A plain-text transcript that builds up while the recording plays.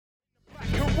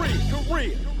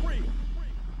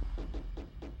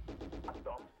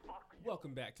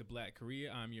Welcome back to Black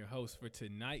Korea. I'm your host for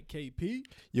tonight, KP.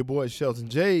 Your boy Shelton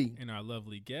J. And our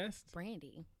lovely guest,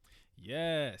 Brandy.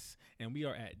 Yes. And we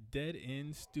are at Dead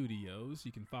End Studios.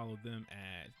 You can follow them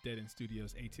at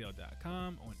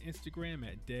deadendstudiosatl.com, on Instagram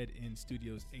at Dead End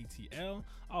Studios ATL.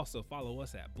 Also follow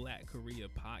us at Black Korea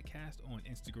Podcast on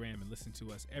Instagram and listen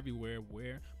to us everywhere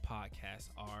where podcasts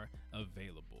are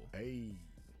available. Hey.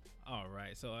 All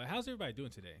right. So how's everybody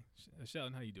doing today?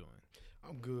 Shelton, how you doing?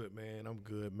 I'm good, man. I'm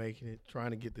good. Making it.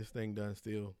 Trying to get this thing done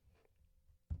still.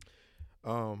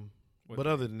 But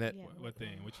other than that, what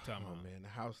thing? What you talking about? Man, the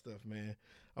house stuff, man.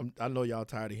 I know y'all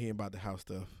tired of hearing about the house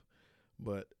stuff,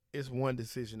 but it's one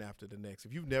decision after the next.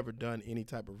 If you've never done any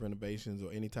type of renovations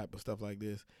or any type of stuff like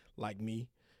this, like me,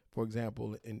 for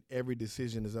example, and every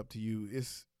decision is up to you,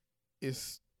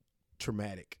 it's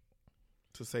traumatic,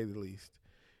 to say the least.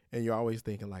 And you're always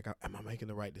thinking, like, am I making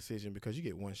the right decision? Because you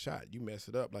get one shot. You mess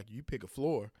it up. Like, you pick a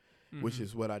floor, which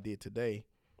is what I did today.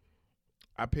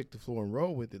 I picked the floor and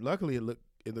rolled with it. Luckily,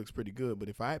 it looks pretty good. But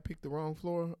if I had picked the wrong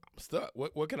floor, I'm stuck.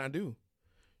 What can I do?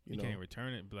 You can't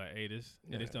return it. But like, hey, this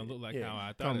don't look like how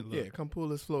I thought it looked. Yeah, come pull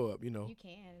this floor up, You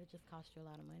can. It just costs you a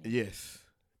lot of money. Yes.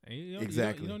 Hey,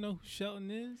 exactly. You don't know who Shelton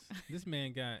is? This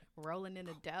man got rolling in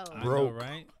the dough. Broke. I know,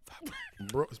 right?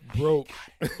 Broke.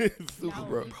 Super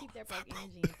broke. You keep that broke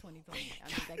energy in 2020. I mean,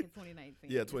 back in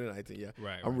 2019. Yeah, 2019. Yeah.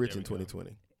 Right. I'm rich in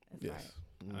 2020. That's Yes.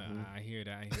 right. Mm-hmm. I hear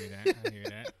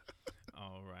that.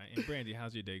 All right. And Brandy,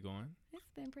 how's your day going?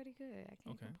 It's been pretty good. I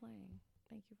can't complain.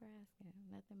 Thank you for asking.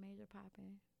 Nothing major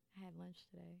popping. I had lunch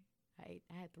today.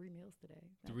 I had 3 meals today.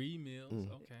 3 meals?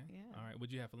 Okay. Yeah. All right.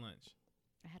 What'd you have for lunch?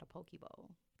 I had a poke bowl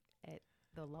at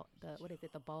the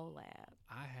Bowl Lab.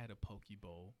 I had a poke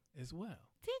bowl as well.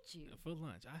 Did you? For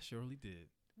lunch. I surely did.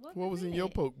 What was in your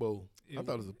poke bowl? I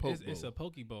thought it was a poke bowl. It's a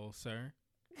poke bowl, sir.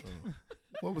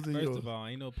 What was in First yours? of all,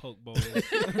 ain't no poke bowls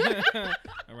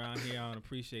around here. I don't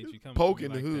appreciate you coming. Poke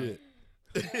in the like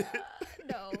hood.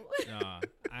 No.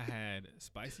 I had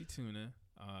spicy tuna,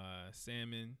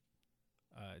 salmon,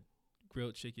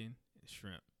 grilled chicken, and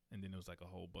shrimp, and then there was like a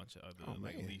whole bunch of other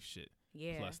leaf shit.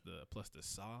 Yeah. Plus the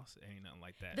sauce, ain't nothing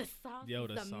like that. The sauce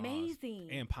is sauce. amazing.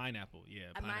 And pineapple,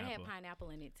 yeah. Mine had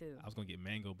pineapple in it too. I was gonna get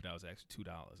mango, but that was actually $2.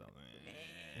 I was like,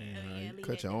 You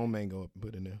cut your own mango up and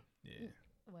put it in there. Yeah.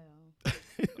 Well.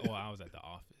 I was at the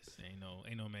office. Ain't no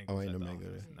mangoes. Oh, ain't at no the mango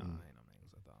office. there. Nah, ain't no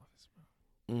mangoes at the office, bro.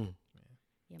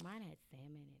 Yeah, mine had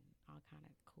salmon and all kind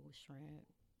of cool shrimp,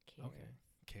 carrots. Okay.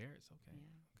 Carrots, okay.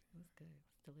 Yeah, it was good. It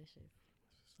was delicious.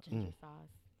 Ginger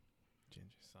sauce.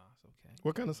 Ginger sauce, okay.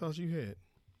 What kind of sauce you had?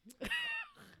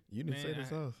 You didn't say the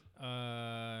sauce.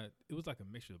 It was like a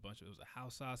mixture of a bunch of. It was a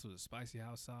house sauce. It was a spicy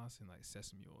house sauce and like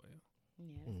sesame oil.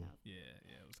 Yeah, that sounds Yeah.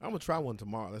 It was I'm gonna try one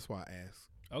tomorrow. That's why I asked.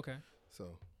 Okay.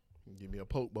 So, give me a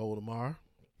poke bowl tomorrow.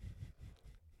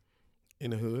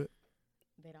 In the hood.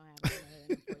 They don't have it in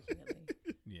the hood, unfortunately.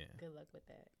 Yeah. Good luck with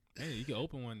that. Hey, you can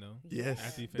open one though. Yes,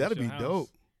 After you finish that'll your be house. dope.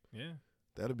 Yeah.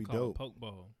 That'll be Call it dope. poke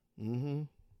bowl. Mm-hmm.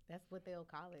 That's what they'll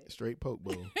call it. Straight poke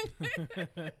bowl.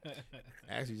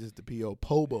 Actually, just the P.O.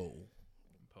 Po bowl.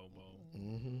 Po bowl.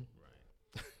 Mm-hmm.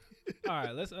 Right. All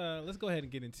right. Let's go ahead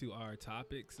and get into our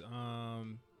topics.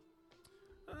 Well,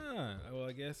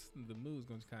 I guess the mood's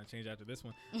going to kind of change after this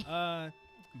one.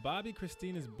 Bobbi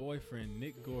Kristina's boyfriend,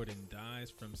 Nick Gordon,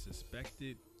 dies from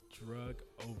suspected drug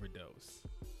overdose.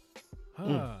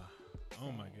 Oh,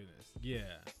 my goodness.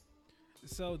 Yeah.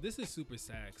 So this is super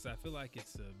sad because I feel like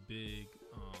it's a big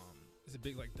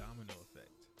like domino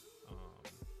effect.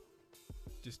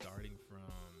 Just starting from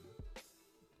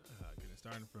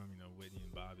Whitney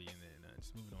and Bobby, and then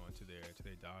just moving on to their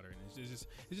daughter, and it's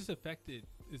just affected.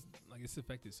 It's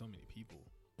affected so many people.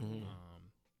 Mm-hmm.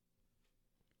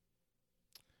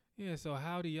 Yeah. So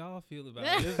how do y'all feel about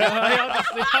it?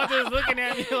 Y'all just looking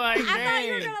at me like,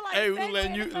 dang. Hey, we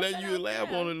letting you laugh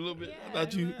on it a little bit. Yeah. I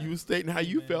thought you were stating how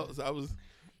you felt, so I was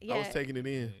taking it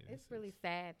in. It's really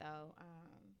sad though.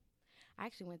 I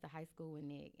actually went to high school with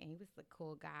Nick, and he was a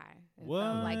cool guy. And What?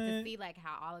 So, like, to see like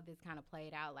how all of this kind of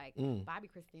played out, like Bobbi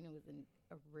Kristina was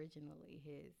originally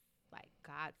his like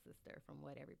god sister from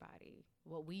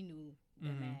what we knew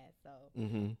them as. So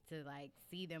to like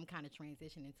see them kind of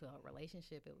transition into a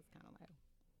relationship, it was kind of like.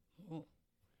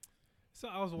 So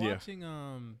I was watching.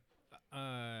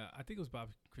 I think it was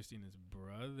Bobbi Kristina's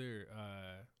brother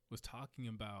was talking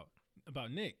about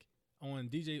Nick on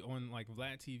like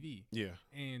Vlad TV. Yeah.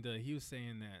 And he was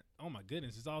saying that, oh my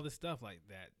goodness, it's all this stuff like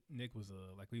that. Nick was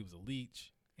he was a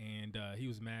leech, and he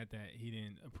was mad that he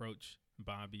didn't approach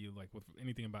Bobby like with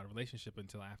anything about a relationship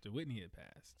until after Whitney had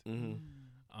passed. And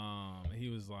he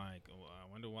was like, oh,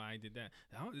 I wonder why I did that.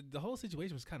 The whole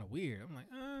situation was kind of weird. I'm like,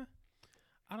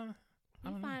 I don't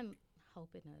know. Find hope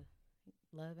in a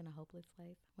love in a hopeless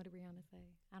place. What did Rihanna say?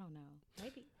 I don't know.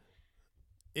 Maybe.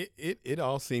 It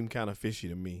all seemed kind of fishy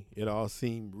to me. It all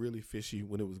seemed really fishy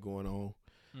when it was going on,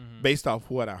 based off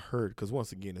what I heard. Because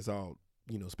once again, it's all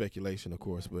speculation, of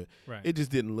course, but it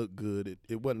just didn't look good.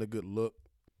 It wasn't a good look,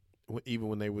 even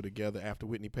when they were together after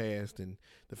Whitney passed, and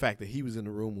the fact that he was in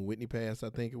the room when Whitney passed, I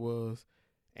think it was,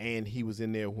 and he was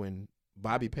in there when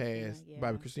Bobby passed,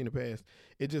 Bobby Christina passed.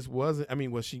 It just wasn't. I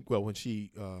mean, when she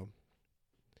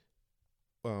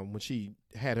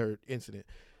had her incident.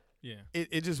 Yeah.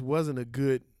 It just wasn't a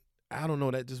good, I don't know,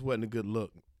 that just wasn't a good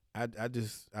look. I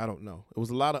don't know. It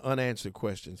was a lot of unanswered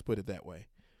questions, put it that way.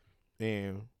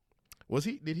 And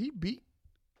did he beat,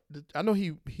 I know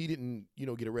he didn't,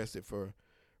 get arrested for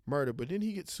murder, but didn't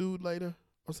he get sued later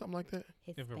or something like that?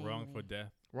 For wrongful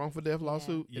death. Wrongful death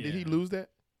lawsuit? Yeah. And did he lose that?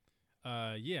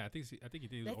 Yeah, I think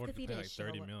he was ordered to pay like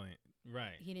 $30 million.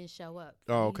 Right. He didn't show up.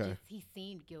 Oh, okay. He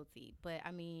seemed guilty, but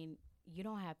I mean, you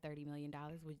don't have $30 million.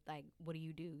 Which, like, what do?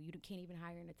 You can't even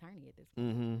hire an attorney at this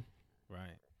point.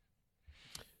 Right.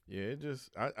 Yeah,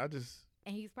 I just.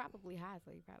 And he's probably high,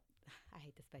 so I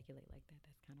hate to speculate like that.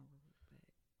 That's kind of rude, but.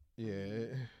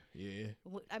 Yeah.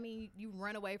 I mean, you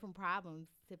run away from problems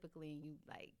typically, and you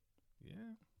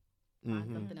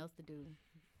find something else to do.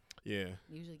 Yeah.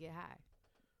 Usually get high.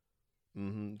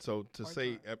 So to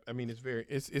say, I mean,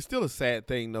 it's still a sad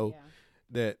thing though,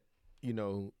 that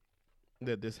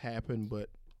that this happened, but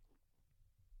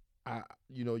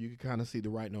you can kind of see the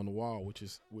writing on the wall, which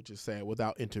is sad.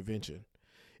 Without intervention,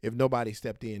 if nobody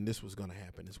stepped in, this was going to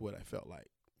happen. Is what I felt like,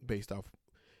 based off,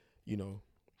 I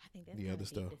think that's the other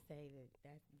stuff. To say that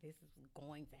this is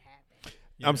going to happen.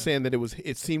 Yeah. I'm saying that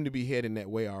it seemed to be heading that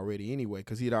way already anyway,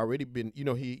 because he had already been,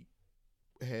 he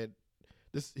had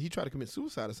this. He tried to commit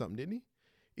suicide or something, didn't he?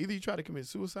 Either he tried to commit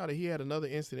suicide or he had another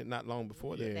incident not long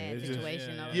before that. Bad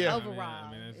situation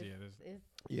overall.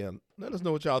 Let us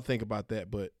know what y'all think about that.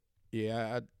 But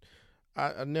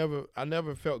I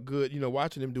never felt good.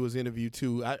 Watching him do his interview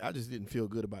too. I just didn't feel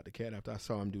good about the cat after I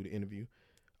saw him do the interview.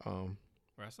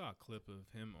 I saw a clip of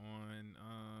him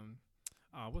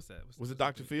on. What's that? Was it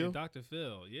Dr. Phil? Yeah, Dr.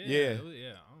 Phil. Yeah.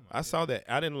 Yeah. Oh I saw that.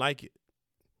 I didn't like it.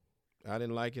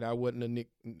 I wasn't a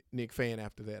Nick fan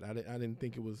after that. I didn't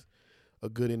think it was a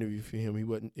good interview for him.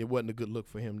 It wasn't a good look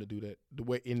for him to do that the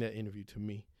way in that interview to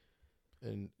me.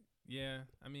 And yeah,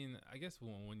 I mean, I guess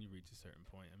when you reach a certain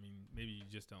point, I mean, maybe you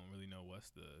just don't really know what's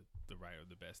the right or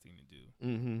the best thing to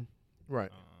do.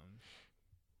 Right.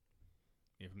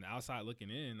 From the outside looking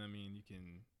in, I mean, you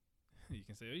can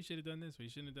say, oh, you should have done this or you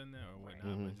shouldn't have done that or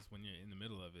whatnot. But just when you're in the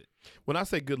middle of it. When I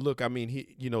say good look, I mean,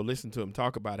 he, listen to him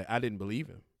talk about it. I didn't believe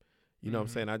him. You know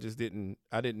what I'm saying?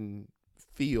 I didn't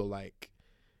feel like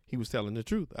he was telling the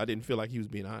truth. I didn't feel like he was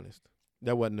being honest.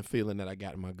 That wasn't the feeling that I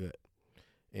got in my gut.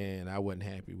 And I wasn't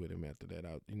happy with him after that.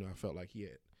 I felt like he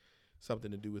had something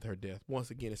to do with her death.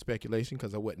 Once again, it's speculation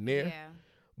because I wasn't there. Yeah.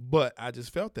 But I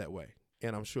just felt that way.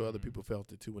 And I'm sure other people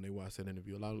felt it too when they watched that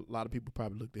interview. A lot of people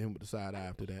probably looked at him with the side eye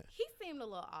after that. He seemed a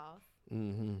little off.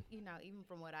 Mm-hmm. Even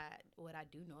from what I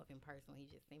do know of him personally, he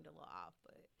just seemed a little off.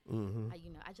 But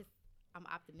I'm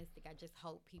optimistic. I just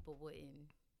hope people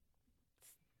wouldn't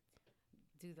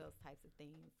do those types of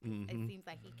things. It seems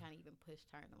like he kind of even pushed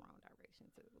her in the wrong direction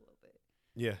too a little bit.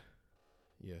 Yeah.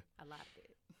 A lot of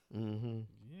it.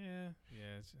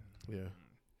 Yeah.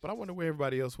 But I wonder where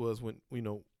everybody else was when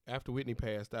after Whitney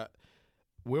passed.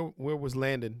 Where was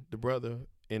Landon, the brother,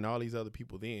 and all these other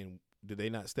people then? Did they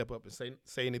not step up and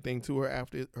say anything to her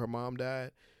after her mom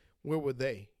died? Where were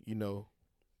they? I mean,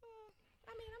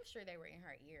 I'm sure they were in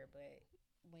her ear, but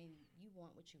when you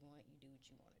want what you want, you do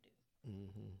what you want to do.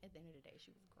 At the end of the day,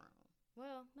 she was grown.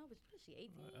 Well, no, was she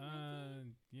 18?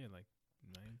 19? Yeah, like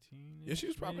 19. Yeah, she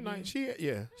was probably 19.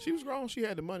 She was grown. She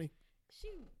had the money.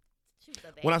 She was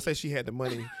of age. When I say she had the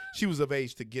money, she was of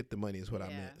age to get the money is what I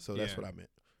meant. So that's what I meant.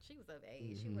 She was of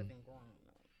age. She wasn't grown.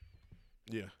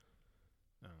 Yeah.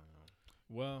 I don't know.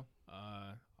 Well,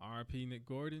 R.I.P. Nick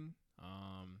Gordon.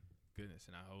 Goodness,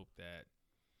 and I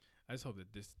just hope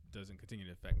that this doesn't continue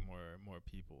to affect more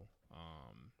people.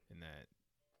 And that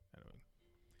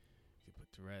get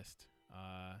put to rest.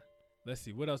 Let's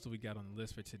see, what else do we got on the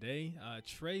list for today?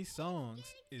 Trey Songz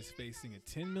is facing a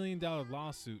 $10 million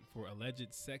lawsuit for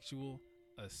alleged sexual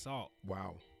assault.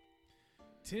 Wow.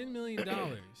 $10 million.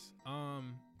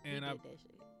 And did that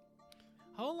shit.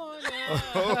 Hold on now.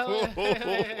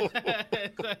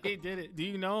 So he did it. Do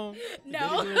you know him?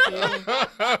 No. Did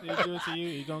he do it to you?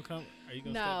 You gonna come? Are you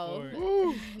gonna step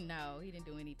forward? No, he didn't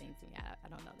do anything to me. I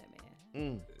don't know that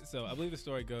man. So I believe the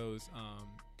story goes,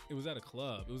 it was at a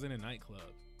club. It was in a nightclub,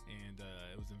 and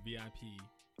it was in VIP.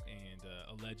 And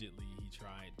allegedly, he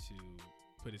tried to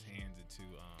put his hands into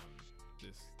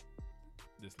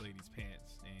this lady's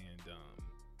pants, and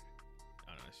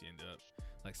I don't know. She ended up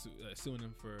like suing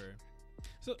him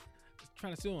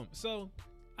trying to sue him. So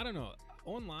I don't know.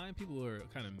 Online, people are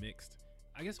kind of mixed.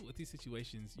 I guess with these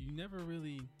situations, you never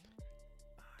really.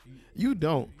 You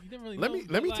don't. You never really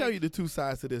let me tell you the two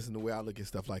sides to this and the way I look at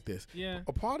stuff like this. Yeah.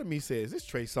 A part of me says it's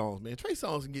Trey Songz, man. Trey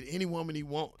Songz can get any woman he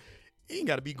want. He ain't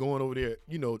got to be going over there,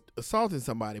 assaulting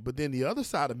somebody. But then the other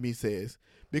side of me says,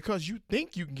 because you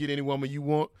think you can get any woman you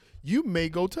want, you may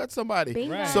go touch somebody.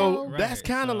 Bingo. So that's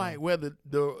kind of like where the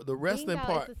wrestling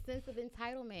Bingo, part. It's a sense of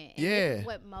entitlement. And Yeah. this is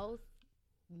what most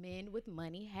men with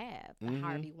money have. The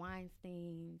Harvey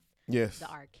Weinsteins. Yes. The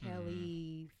R.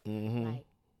 Kellys. Mm-hmm. Like,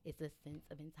 it's a sense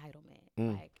of entitlement.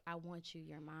 Like, I want you,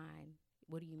 you're mine.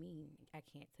 What do you mean I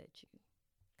can't touch you?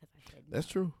 Because I said no. That's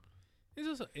true. It's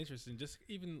also interesting, just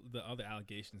even the other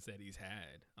allegations that he's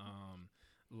had,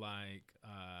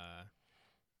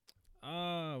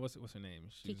 what's her name?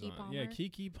 Keke Palmer. Yeah,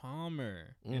 Keke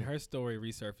Palmer, and her story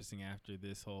resurfacing after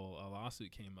this whole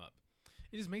lawsuit came up.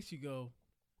 It just makes you go.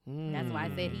 That's why I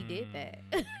said he did that.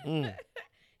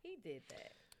 He did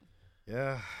that.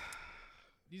 Yeah.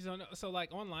 So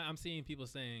like online, I'm seeing people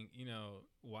saying,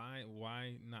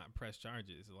 why not press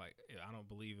charges? Like, I don't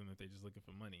believe them if they're just looking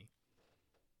for money.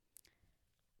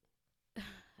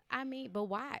 I mean, but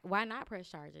why? Why not press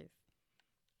charges?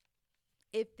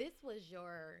 If this was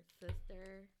your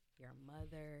sister, your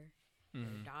mother,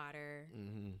 your daughter,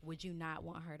 would you not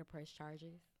want her to press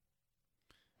charges?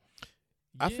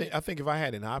 Yeah. I think if I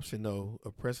had an option though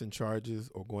of pressing charges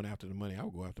or going after the money, I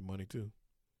would go after money too.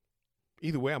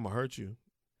 Either way, I'm gonna hurt you,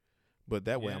 but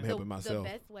that way I'm helping myself.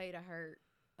 The best way to hurt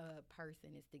a person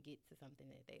is to get to something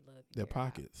that they love. Their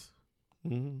pockets.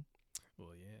 Mm-hmm.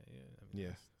 Well, yeah. I mean,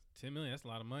 yes. 10 million, that's a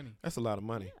lot of money. That's a lot of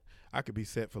money. Yeah. I could be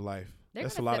set for life.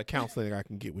 That's a lot of counseling I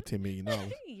can get with $10 million.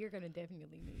 You're going to definitely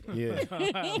need it. Yeah.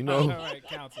 All right,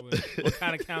 counseling. What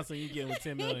kind of counseling you getting with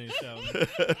 $10 million, Sheldon?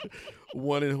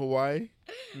 One in Hawaii.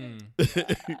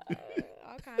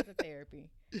 All kinds of therapy.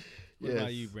 What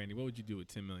about you, Brandy? What would you do with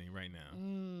 $10 million right now?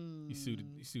 You sued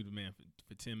a man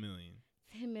for $10 million.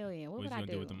 $10 million. What would I do? What you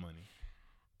gonna do with the money?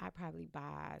 I'd probably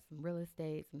buy some real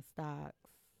estate, some stocks,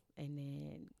 and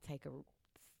then take a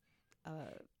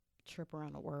trip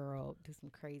around the world, do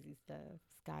some crazy stuff,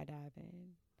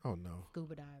 skydiving. Oh no.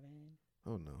 Scuba diving.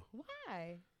 Oh no.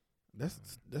 Why?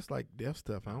 That's like death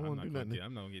stuff. I don't want to do nothing.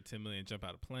 I'm not gonna get 10 million, jump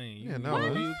out of plane.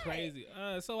 You crazy.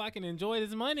 So I can enjoy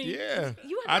this money. Yeah.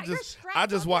 I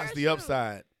just watched The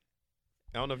Upside.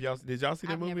 I don't know if did y'all see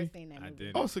that movie? I've never seen that movie. I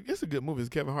did. Oh, so it's a good movie. It's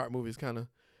a Kevin Hart movie. It's kind of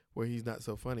where he's not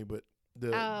so funny, but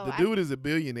the dude is a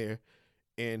billionaire,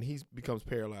 and he becomes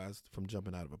paralyzed from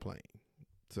jumping out of a plane.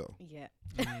 So yeah.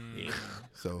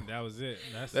 So that was it.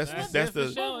 That's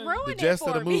the gist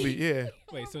of the movie. Yeah.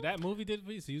 Wait, so that movie did it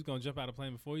for you? So you was gonna jump out of a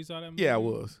plane before you saw that movie? Yeah, I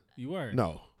was. You were?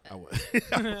 No, I was.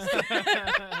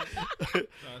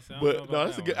 But no,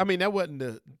 that's a good. I mean, that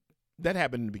wasn't that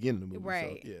happened in the beginning of the movie.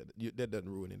 Right. So yeah, that doesn't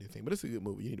ruin anything. But it's a good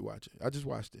movie. You need to watch it. I just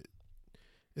watched it.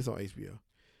 It's on HBO. Okay.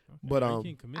 But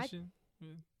commission.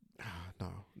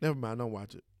 No, never mind. Don't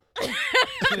watch it.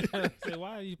 So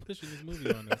why are you pushing this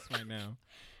movie on us right now?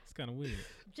 It's kind of weird.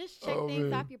 Just check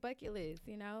things off your bucket list,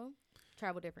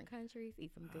 travel different countries,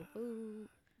 eat some good food.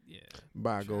 Yeah.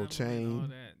 Buy a gold chain. All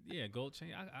that. Yeah, gold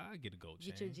chain. I get a gold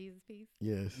chain. Get your Jesus piece?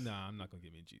 Yes. Nah, I'm not going to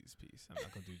get me a Jesus piece. I'm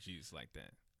not going to do Jesus like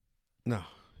that. No.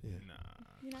 Yeah. Nah.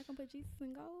 You're not going to put Jesus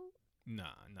in gold?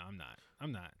 Nah, I'm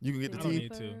not. You can get the teeth? I don't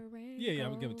need to. Yeah,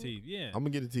 I'm going to give a teeth. Yeah. I'm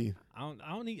going to get the teeth. I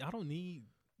don't need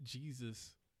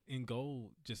Jesus in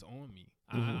gold just on me.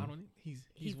 I don't need,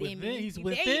 he's within me. He's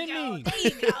within me. There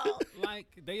you go. Like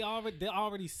they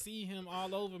already see him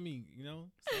all over me, So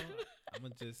I'm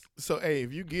gonna just. So hey,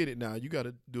 if you get it now, you got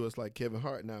to do us like Kevin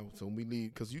Hart now. So when we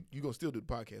leave, because you gonna still do the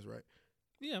podcast, right?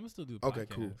 Yeah, I'm gonna still do the podcast. Okay,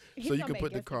 cool. So you can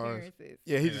put the cars.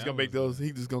 Yeah, he's just gonna make those.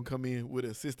 He's just gonna come in with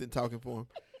an assistant talking for him.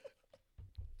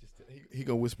 He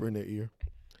gonna whisper in their ear.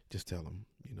 Just tell him,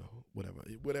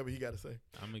 whatever he got to say.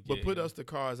 But put us the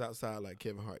cars outside like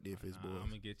Kevin Hart did for his boys. I'm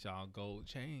gonna get y'all gold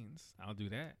chains. I'll do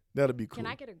that. That'll be cool. Can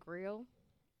I get a grill?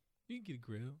 You can get a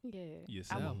grill. Yeah.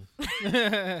 Yourself.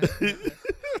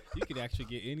 You could actually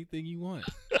get anything you want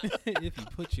if you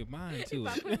put your mind to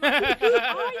it. All you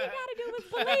gotta do is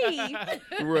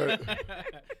believe. Right.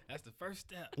 That's the first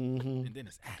step, Mm-hmm. and then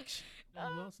it's action.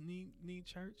 Who else need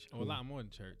church? Oh, a lot more than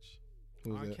church.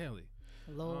 Who's R. that? Kelly.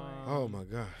 Lord. Oh my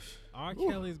gosh. R. Ooh.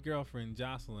 Kelly's girlfriend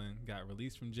Jocelyn got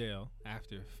released from jail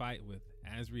after a fight with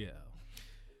Azriel.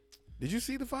 Did you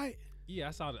see the fight? Yeah,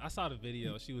 I saw the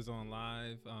video. She was on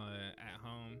live at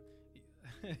home,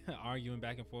 arguing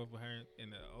back and forth with her,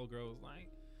 and the old girl was like,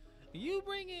 "You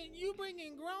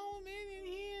bringing grown men in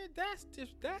here? That's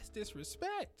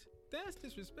disrespect. That's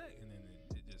disrespect." And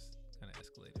then it just kind of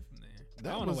escalated from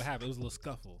there. I don't know what happened. It was a little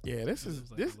scuffle. Yeah, this It is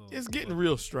was like this. a little- It's getting little-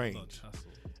 real little strange.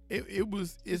 tussle.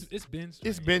 It's been strange.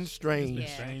 it's been strange. Yeah.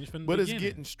 strange from the But it's beginning.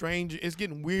 getting stranger. It's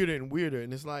getting weirder and weirder,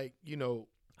 and it's like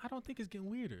I don't think it's getting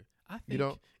weirder. I You think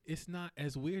don't? it's not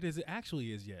as weird as it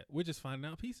actually is yet. We're just finding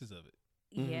out pieces of it.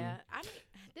 Yeah, I mean,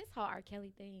 this whole R.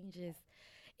 Kelly thing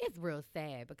it's real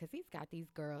sad because he's got these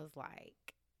girls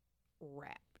like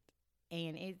wrapped,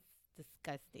 and it's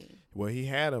disgusting. Well, he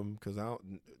had him because I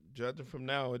don't, judging from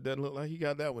now, it doesn't look like he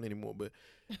got that one anymore. But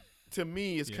to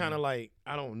me, it's Yeah. kind of like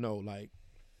I don't know. Like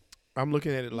I'm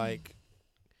looking at it like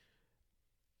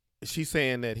she's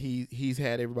saying that he's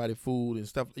had everybody food and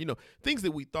stuff. Things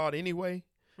that we thought anyway.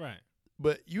 Right.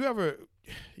 But you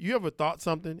ever thought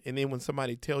something, and then when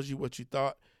somebody tells you what you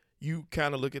thought, you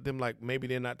kind of look at them like maybe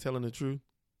they're not telling the truth?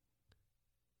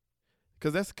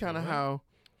 Because that's kind of What? how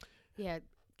Yeah,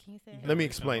 can you say that? Let me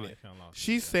explain it.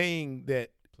 she's saying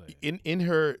that in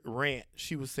her rant,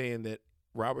 she was saying that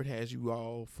Robert has you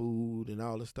all food and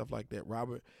all this stuff like that.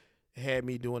 Robert had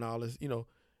me doing all this.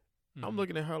 I'm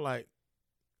looking at her like,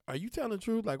 are you telling the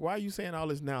truth? Like, why are you saying all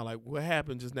this now? Like, what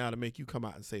happened just now to make you come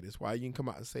out and say this? Why you didn't come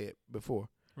out and say it before?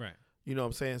 Right. You know what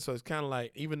I'm saying? So it's kind of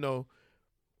like, even though,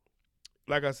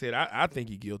 like I said, I think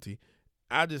he's guilty,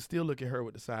 I just still look at her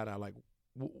with the side eye like,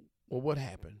 well, what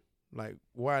happened? Like,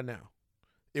 why now?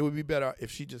 It would be better if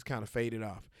she just kind of faded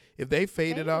off. If they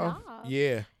faded off, yeah.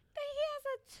 He has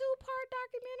a 2-part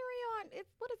documentary on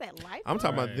what is that, Life? I'm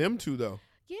talking about Right. them two, though.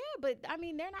 Yeah, but I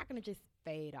mean, they're not gonna just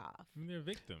fade off. I mean, they're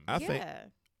victims. I think,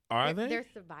 are they? They're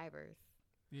survivors.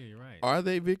 Yeah, you're right. Are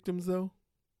they victims, though?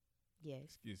 Yes.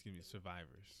 Excuse me,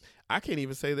 survivors. I can't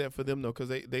even say that for them, though, because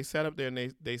they sat up there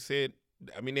and they said,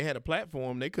 I mean, they had a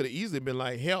platform. They could have easily been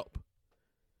like, help,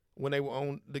 when they were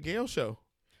on the Gayle show.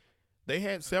 They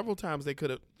had several times they could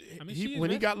have, I mean,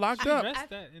 when he got locked she up. addressed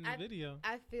that in the video.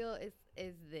 I feel is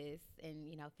this, and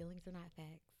feelings are not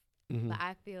facts, Mhm. but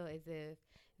I feel as if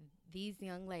these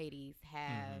young ladies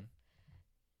have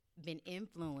been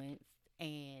influenced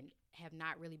and have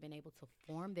not really been able to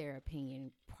form their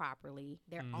opinion properly,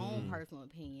 their own personal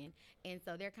opinion, and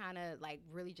so they're kind of like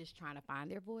really just trying to find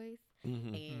their voice.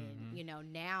 Mhm.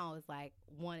 And now it's like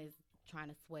one is trying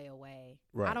to sway away.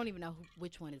 Right. I don't even know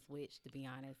which one is which, to be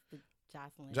honest.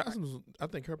 Jocelyn. Jocelyn's, I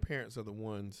think her parents are the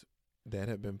ones that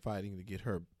have been fighting to get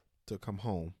her to come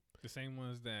home. The same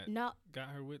ones that No, got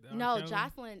her with R. no, Kelly?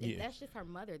 Jocelyn. Yeah. That's just her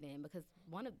mother then, because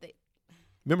one of the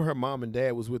Remember her mom and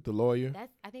dad was with the lawyer?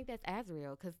 I think that's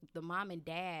Azriel, because the mom and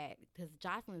dad, because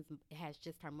Jocelyn has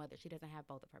just her mother. She doesn't have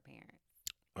both of her parents.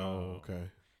 Oh, okay.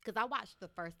 Because I watched the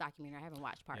first documentary. I haven't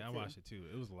watched part two. Yeah, I watched it too.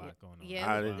 It was a lot going on.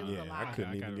 Yeah, it was a lot. I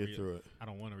couldn't gotta even get through it. I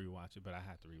don't want to rewatch it, but I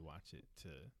have to rewatch it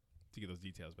to get those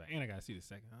details back, and I gotta see the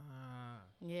second.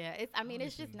 Yeah, it's just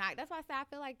Honestly. not. That's why I say I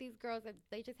feel like these girls,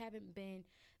 they just haven't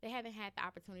had the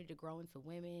opportunity to grow into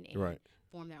women and Right.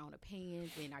 form their own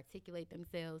opinions and articulate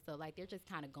themselves. So like they're just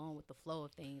kind of going with the flow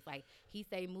of things. Like he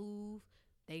say move,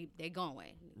 they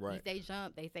going. Right. He say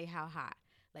jump, they say how high.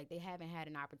 Like they haven't had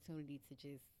an opportunity to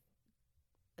just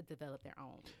develop their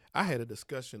own. I had a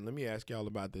discussion. Let me ask y'all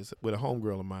about this with a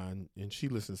homegirl of mine, and she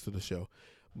listens to the show.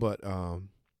 But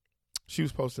she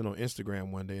was posting on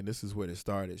Instagram one day, and this is where it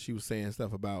started. She was saying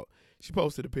stuff about, she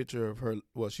posted a picture of her,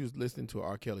 well, she was listening to an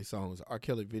R. Kelly song, it was an R.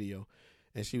 Kelly video,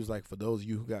 and she was like, for those of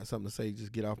you who got something to say,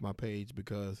 just get off my page,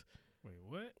 because Wait,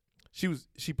 what?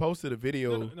 she posted a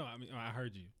video. No, I mean, I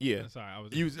heard you. Yeah. I'm sorry, I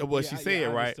was. She said,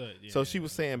 I right? understood. Yeah, So yeah, she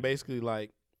was yeah. saying basically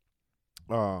like,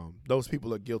 those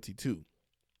people are guilty too.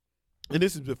 And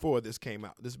this is before this came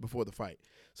out. This is before the fight.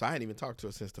 So I hadn't even talked to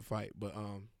her since the fight. But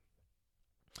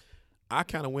I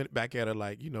kind of went back at her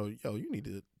like, yo, you need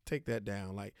to take that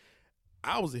down. Like,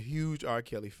 I was a huge R.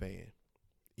 Kelly fan,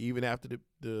 even after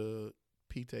the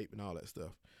P-tape and all that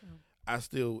stuff. Mm. I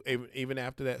still, even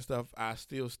after that stuff, I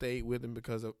still stayed with him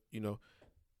because of,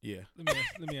 yeah.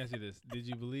 Let me ask you this: Did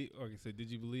you believe? Okay, so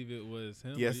did you believe it was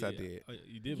him? Yes, I did. Oh,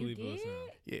 you did believe it was him.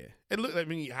 Yeah. It looked like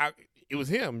me. How it was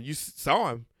him. You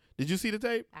saw him. Did you see the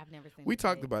tape? I've never seen. We the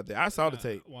talked tape. about that. I saw the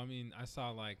tape. Well, I mean, I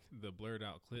saw like the blurred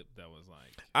out clip that was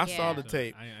like. I saw the So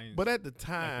tape, I but at the like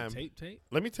time, the tape.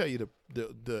 let me tell you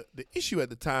the issue at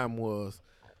the time was,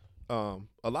 a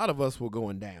lot of us were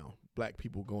going down. Black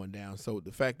people going down. So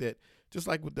the fact that just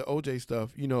like with the OJ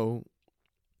stuff, you know,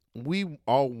 we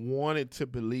all wanted to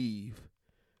believe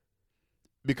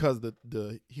because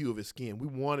the hue of his skin, we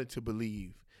wanted to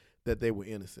believe that they were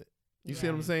innocent. You see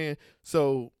what I'm saying?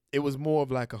 So it was more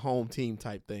of like a home team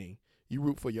type thing. You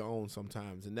root for your own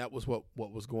sometimes, and that was what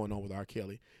was going on with R.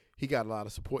 Kelly. He got a lot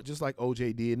of support, just like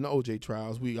OJ did in the OJ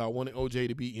trials. We all wanted OJ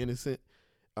to be innocent,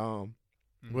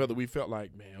 whether we felt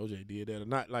like, man, OJ did that or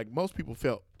not. Like most people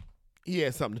felt he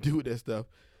had something to do with that stuff,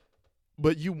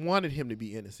 but you wanted him to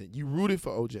be innocent. You rooted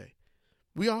for OJ.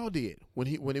 We all did. When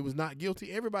he was not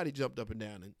guilty, everybody jumped up and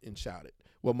down and shouted.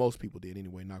 Well, most people did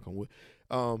anyway, knock on wood.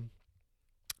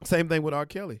 Same thing with R.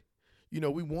 Kelly. You know,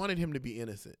 we wanted him to be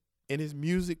innocent. And his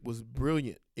music was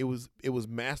brilliant. It was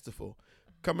masterful.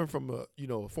 Coming from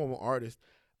a former artist,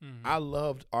 I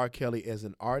loved R. Kelly as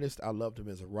an artist. I loved him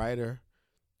as a writer,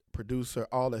 producer,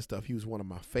 all that stuff. He was one of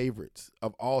my favorites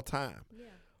of all time.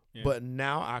 Yeah. But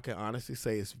now I can honestly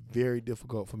say it's very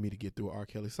difficult for me to get through an R.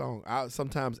 Kelly song. I'll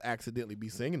sometimes accidentally be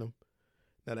singing them.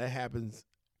 Now that happens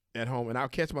at home, and I'll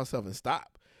catch myself and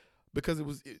stop because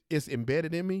it's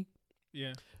embedded in me.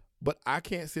 Yeah. But I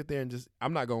can't sit there and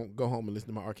I'm not going to go home and listen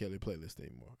to my R. Kelly playlist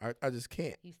anymore. I just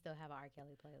can't. You still have an R.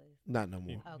 Kelly playlist? Not no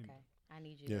more. Okay. I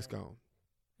need you. Yeah, it's gone.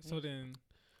 So then,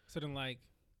 like,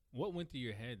 what went through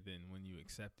your head then when you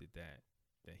accepted that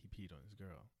he peed on his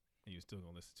girl and you were still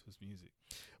going to listen to his music?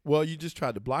 Well, you just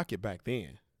tried to block it back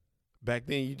then. Back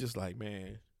then, you just like,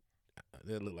 man,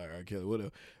 that look like R. Kelly, whatever.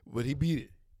 But he beat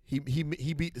it.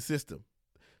 He beat the system.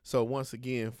 So once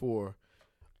again, for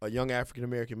a young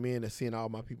African-American man that's seeing all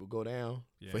my people go down,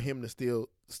 for him to still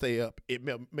stay up, it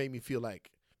made me feel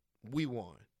like we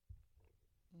won.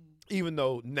 Even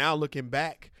though now looking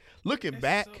back,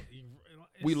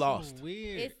 we lost.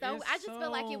 Weird. It's so I just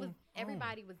feel like it was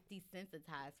everybody was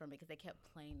desensitized from it because they kept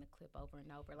playing the clip over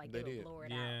and over, like they would blur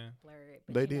it out, blur it.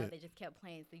 But they just kept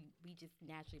playing, so we just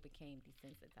naturally became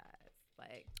desensitized.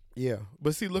 Like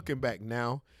but see, looking back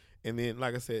now, and then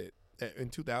like I said, in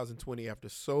 2020, after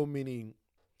so many.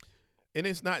 And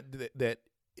it's not that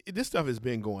this stuff has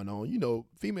been going on. You know,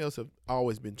 females have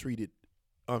always been treated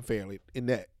unfairly in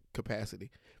that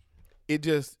capacity.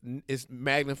 It's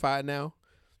magnified now,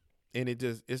 and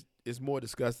it's more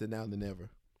disgusting now than ever.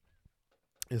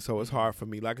 And so it's hard for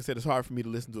me. Like I said, it's hard for me to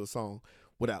listen to a song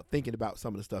without thinking about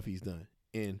some of the stuff he's done.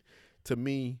 And to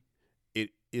me,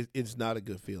 it's not a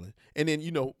good feeling. And then,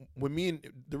 you know,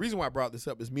 the reason why I brought this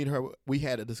up is me and her, we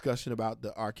had a discussion about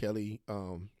the R. Kelly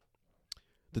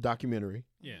the documentary.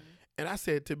 Yeah. And I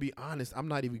said, to be honest, I'm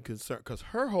not even concerned because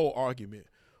her whole argument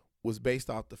was based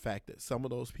off the fact that some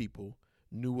of those people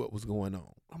knew what was going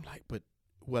on. I'm like, but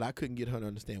what I couldn't get her to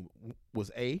understand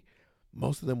was A,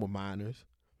 most of them were minors,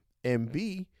 and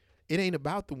B, it ain't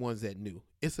about the ones that knew.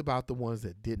 It's about the ones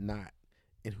that did not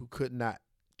and who could not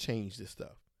change this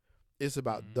stuff. It's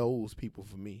about those people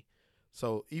for me.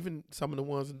 So even some of the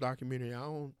ones in the documentary,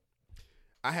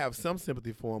 I have some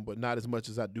sympathy for them, but not as much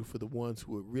as I do for the ones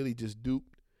who are really just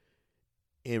duped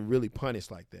and really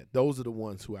punished like that. Those are the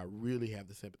ones who I really have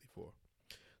the sympathy for.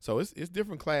 So it's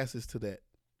different classes to that.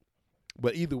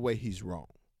 But either way, he's wrong.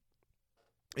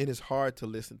 And it's hard to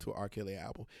listen to an R. Kelly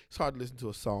album. It's hard to listen to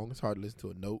a song. It's hard to listen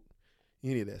to a note.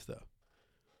 Any of that stuff.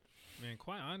 Man,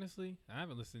 quite honestly, I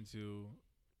haven't listened to,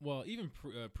 well, even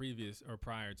previous or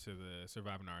prior to the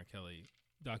Surviving R. Kelly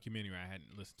documentary, I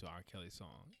hadn't listened to R. Kelly's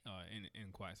song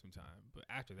in quite some time. But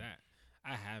after that,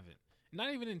 I haven't.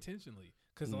 Not even intentionally.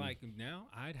 Because like now,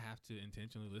 I'd have to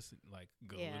intentionally listen, like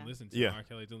go and listen to R.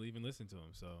 Kelly to even listen to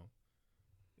him. So,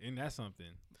 and that's something.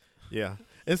 Yeah.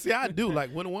 And see, I do.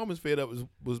 Like, When a Woman's Fed Up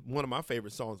was one of my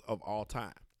favorite songs of all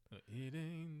time. It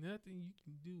ain't nothing you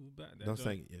can do about that. Don't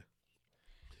sing it,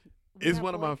 It's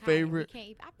one of my favorite.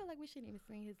 I feel like we shouldn't even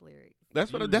sing his lyrics.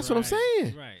 That's what I'm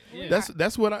saying. Right. Yeah.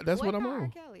 That's what I'm on. R.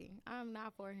 Kelly. I'm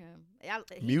not for him.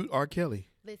 Mute R. Kelly.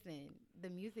 Listen, the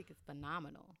music is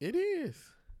phenomenal. It is.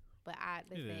 But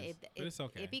it's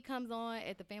okay. If he comes on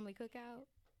at the family cookout,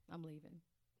 I'm leaving.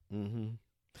 Mm-hmm.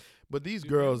 But these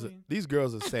girls are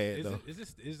sad though.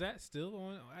 Is that still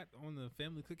on the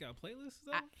family cookout playlist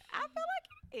though? I feel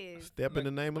like it is. Step in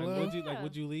the name of love.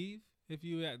 Would you leave if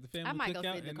you at the family cookout? I might go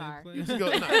sit in the car.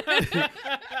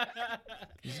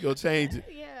 Just go change it.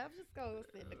 Yeah, I'm just gonna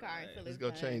sit in the car until it's go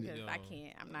done, change it. I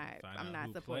can't. I'm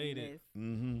not supporting this.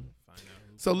 Mm-hmm.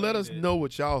 So let us know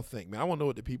what y'all think, man. I want to know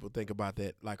what the people think about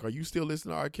that. Like, are you still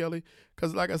listening to R. Kelly?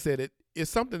 Because, like I said,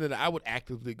 it's something that I would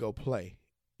actively go play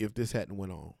if this hadn't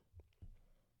went on?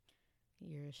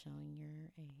 You're showing your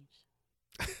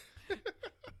age.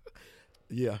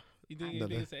 Yeah. You think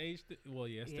it's an age thing? Well,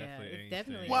 yeah, it's definitely an age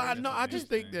definitely. thing. Well, I know. I just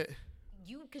think that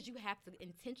because you have to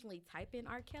intentionally type in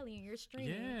R. Kelly in your streaming.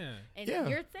 Yeah. And Yeah.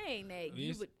 you're saying that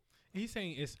you would. He's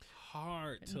saying it's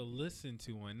hard to listen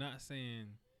to one, not saying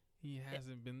he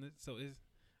hasn't been. So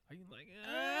are you like?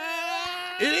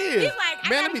 it is. He's like,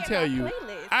 man, let me tell you.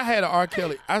 I had an R.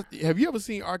 Kelly. Have you ever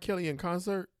seen R. Kelly in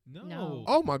concert? No.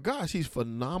 Oh my gosh, he's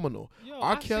phenomenal. Yo,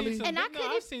 R. Kelly.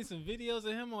 I've seen some videos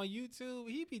of him on YouTube.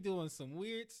 He be doing some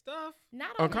weird stuff. Not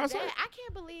on only concert? that, I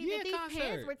can't believe that these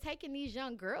parents were taking these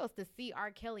young girls to see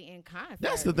R. Kelly in concert.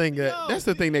 That's the thing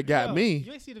that got me.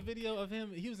 You ain't see the video of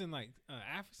him? He was in like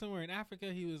somewhere in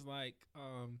Africa. He was like,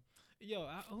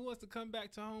 who wants to come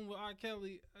back to home with R.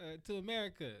 Kelly to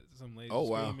America? Some lady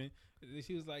screaming.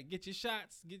 She was like, "Get your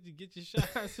shots, get your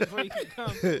shots before you can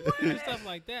come." And stuff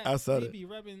like that. I saw He it. be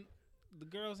rubbing the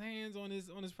girl's hands on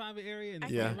his private area in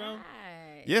the Yeah. front row.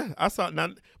 Yeah, I saw it. Now,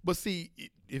 but see,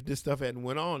 if this stuff hadn't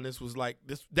went on, this was like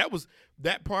this. That was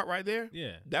that part right there.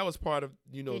 Yeah, that was part of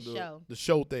the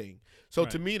show thing. So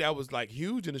right. To me, that was like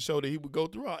huge in the show that he would go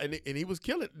through, and he was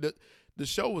killing. The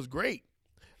show was great,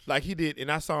 like he did.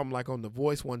 And I saw him like on The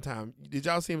Voice one time. Did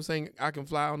y'all see him saying "I Can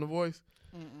Fly" on The Voice?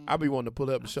 I'll be wanting to pull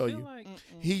up and show you. Like,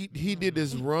 he did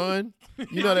this run.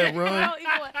 You know that run?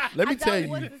 Let me tell you.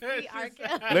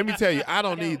 Let me tell you. I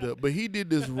don't either. But he did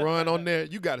this run on there.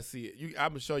 You got to see it.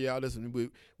 I'm gonna show y'all this. And we're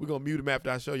gonna mute him after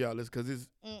I show y'all this because it's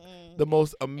the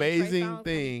most amazing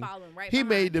thing. He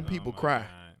made them people cry.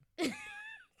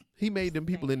 He made them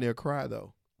people in there cry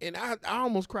though, and I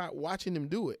almost cried watching him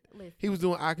do it. Listen. He was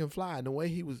doing "I Can Fly" and the way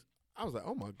he was. I was like,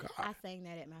 oh my God. I sang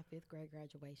that at my 5th grade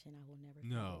graduation. I will never sing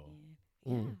No.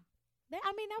 it again. Yeah.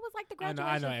 That was like the graduation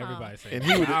I know song. everybody saying And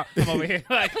that. he would- I'm over here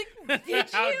like, Did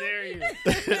how you? dare you?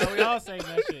 No, we all sang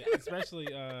that shit, especially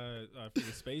for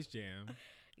the Space Jam.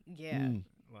 Yeah.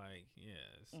 Like,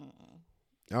 yes.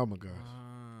 Oh my gosh.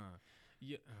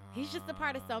 He's just a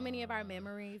part of so many of our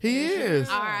memories. He is.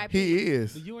 R.I.P. He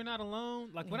is. But you were not alone.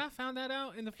 Like when I found that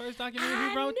out in the first documentary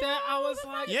he I wrote that, I know, was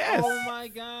like, Yes. oh my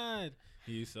God.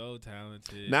 He's so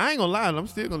talented. Now I ain't gonna lie, I'm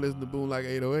still gonna listen to Boom Like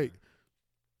 808.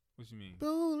 What you mean?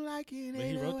 Boom Like an 808. But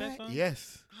he wrote that song?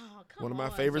 Yes. Oh, come One of my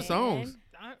on, favorite man. songs.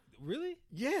 Really?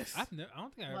 Yes. I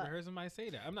don't think I ever What? heard somebody say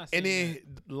that. I'm not saying And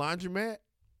then that. Laundromat.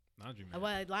 Laundromat.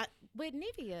 Well, like with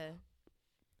Nivea.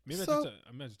 Maybe So I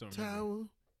just don't remember. Towel.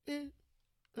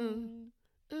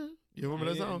 You remember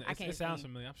that song? I can't It sounds sing.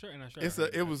 familiar. I'm sure. And I'm sure.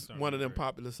 It was one of them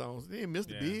popular songs. Then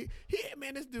Mr. Yeah. Big.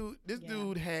 Man, this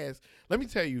dude has. Let me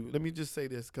tell you. Let me just say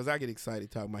this because I get excited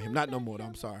talking about him. Not no more. Though,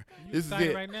 I'm sorry. This is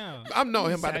it. Right now. I'm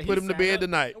knowing him about to put him to bed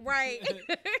tonight. Right.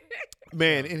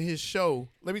 Man, in his show,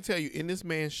 let me tell you, in this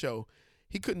man's show,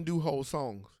 he couldn't do whole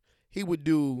songs. He would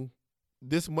do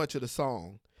this much of the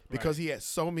song because he had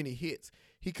so many hits.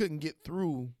 He couldn't get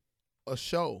through a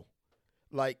show.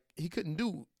 Like, he couldn't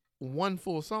do one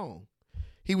full song.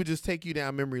 He would just take you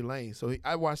down memory lane. So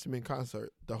I watched him in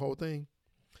concert, the whole thing,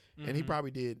 and he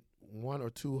probably did 1 or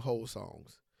 2 whole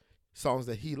songs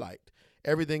that he liked.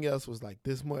 Everything else was like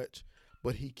this much,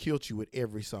 but he killed you with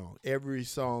every song. Every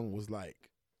song was like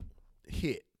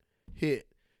hit,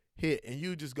 and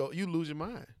you lose your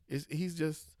mind.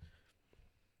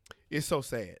 It's so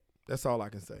sad. That's all I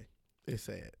can say. It's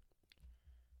sad.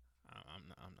 I'm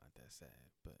not that sad,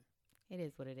 but It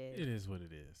is what it is. it is what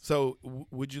it is. So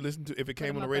would you listen to if it came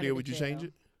him on the up radio? under Would the you change jail.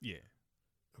 it? Yeah.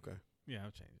 Okay. Yeah,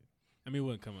 I'll change it. I mean, it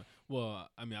wouldn't come. Well,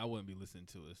 I mean, I wouldn't be listening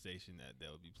to a station that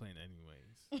would be playing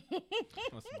anyways.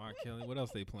 What's R. Kelly? What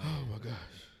else they playing? Oh my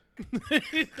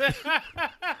gosh.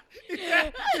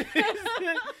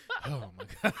 Oh my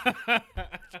God.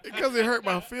 Because it hurt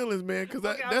my feelings, man. Because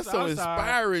Okay, that's so I'm sorry.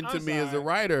 inspiring to I'm me as a sorry.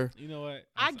 writer. You know what?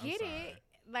 I I'm get sorry. it.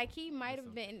 Like he might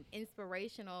have That's been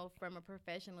inspirational from a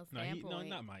professional No, standpoint.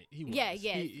 not Mike. He was. Yeah,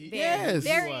 yes, He Yes.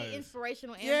 very was.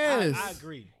 inspirational. And Yes. I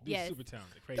agree. Dude's Yes. super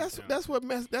talented. Crazy talented.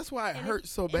 That's why it And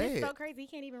hurts so and bad. It's so crazy. He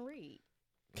can't even read.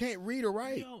 Can't read or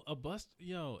write. A bus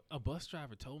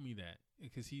driver told me that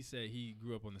because he said he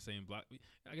grew up on the same block.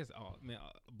 I guess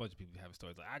a bunch of people have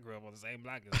stories like I grew up on the same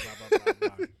block as blah blah blah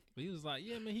blah. But he was like,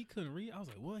 yeah, man, he couldn't read. I was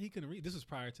like, what? He couldn't read. This was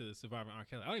prior to surviving R.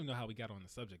 Kelly. I don't even know how we got on the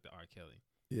subject of R. Kelly.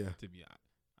 Yeah. To be honest,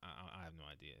 I have no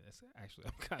idea. That's actually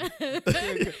I'm kind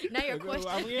of Now you're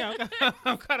questioning. Yeah,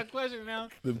 I'm kind of questioning now.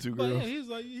 Them two But girls. yeah, he was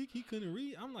like, he couldn't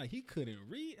read. I'm like, he couldn't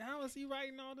read. How is he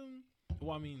writing all them?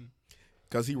 Well, I mean.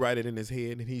 Because he write it in his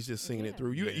head and he's just singing it Yeah.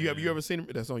 through. You Yeah. have you ever seen him?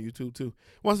 That's on YouTube too.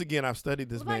 Once again, I've studied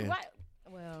this Like, man. what?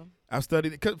 Well, I've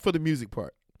studied it for the music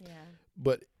part, yeah.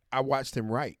 but I watched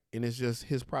him write, and it's just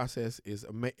his process is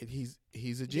he's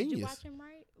a Did you genius. watch him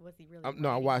write? Was he really? No,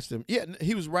 I watched him. Yeah,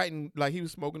 he was writing like he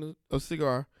was smoking a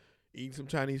cigar, eating some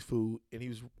Chinese food, and he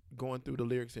was going through the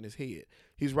lyrics in his head.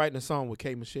 He's writing a song with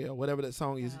K. Michelle, whatever that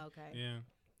song is. Oh, okay. Yeah.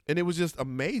 And it was just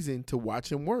amazing to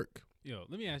watch him work. Yo,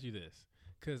 let me ask you this,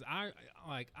 because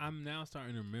I'm now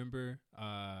starting to remember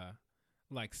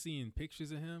like seeing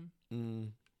pictures of him,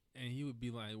 and he would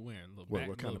be like wearing little.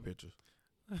 What kind of pictures?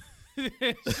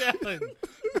 Sheldon.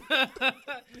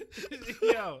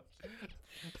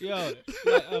 yo,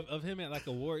 like of him at like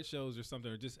award shows or something,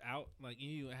 or just out, like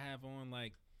he would have on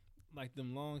like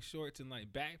them long shorts and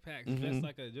like backpacks,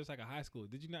 just like a high school.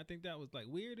 Did you not think that was like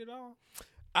weird at all?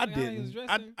 I Like, how he was didn't.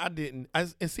 dressing? I didn't.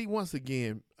 And see, once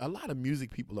again, a lot of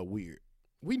music people are weird.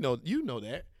 We know, you know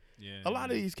that. Yeah. A lot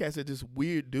of these cats are just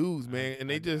weird dudes, man, and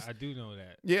they just. I do know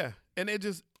that. Yeah, and they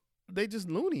just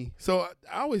loony. So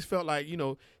I always felt like, you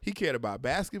know, he cared about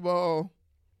basketball,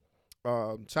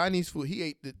 Chinese food. He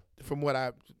ate from what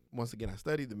I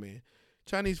studied the man.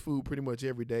 Chinese food pretty much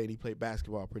every day, and he played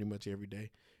basketball pretty much every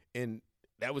day. And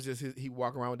that was just he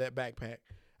walk around with that backpack.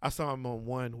 I saw him on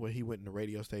one where he went in the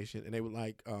radio station, and they were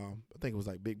like, I think it was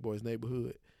like Big Boy's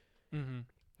Neighborhood. Mm-hmm.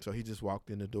 So he just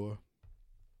walked in the door,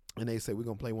 and they said, we're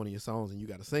going to play one of your songs, and you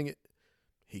got to sing it.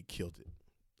 He killed it.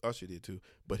 Usher did too.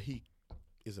 But he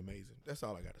is amazing. That's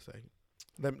all I got to say.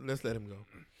 Let's let him go.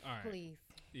 All right. Please.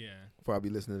 Yeah. Before I be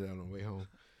listening to that on the way home.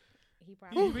 He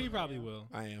probably. He probably will.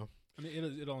 I am. I mean,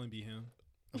 it'll only be him.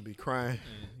 I'll be crying.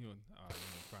 And he won't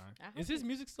cry. Is his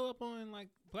music still up on like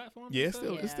platforms? Yeah, and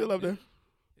stuff? it's still up there.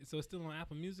 So it's still on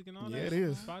Apple Music and all that? Yeah, it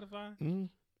is. Spotify? Mm-hmm.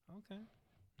 Okay.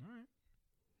 All right.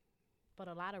 But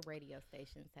a lot of radio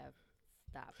stations have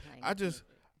stopped playing.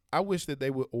 I wish that they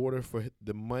would order for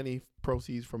the money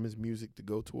proceeds from his music to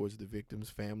go towards the victims'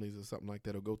 families or something like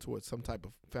that, or go towards some type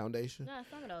of foundation. No,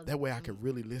 some of those. That way I could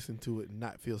really listen to it and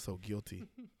not feel so guilty.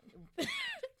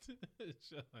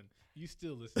 Sean, you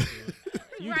still listen to it.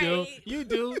 You Right. do. You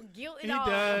do. Guilt He it all.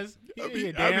 does. I'll He be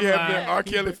a damn having that lie. R.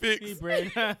 Kelly fix. He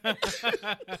bring. That's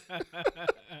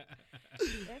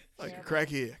Like a terrible.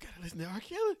 crackhead. I gotta listen to R.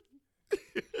 Kelly.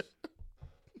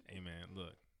 Hey man,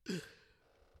 look.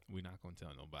 We're not gonna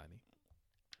tell nobody.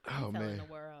 I'm Oh telling man. the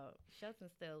world. Shelton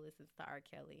still listens to R.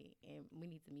 Kelly, and we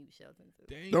need to mute Shelton too.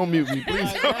 Dang Don't it. mute me,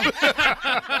 please.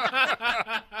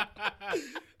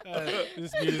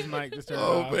 Just mute his mic. Just turn it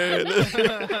Oh off. man.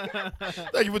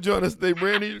 Thank you for joining us today,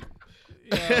 Brandy.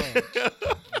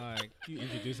 Like you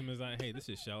introduce him as like, hey, this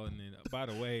is Sheldon, and by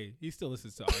the way, he still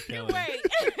listens to R. Kelly. Right.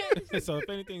 So if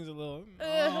anything's a little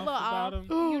A off little about off.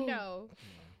 him, You know.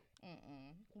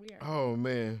 We are. Oh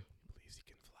man. believes he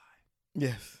can fly.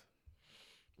 Yes.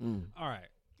 Mm. All right,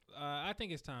 I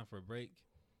think it's time for a break.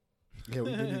 Yeah,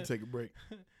 we do need to take a break.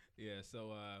 Yeah,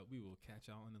 so we will catch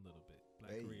y'all in a little bit.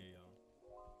 Black Hey. Korea, y'all.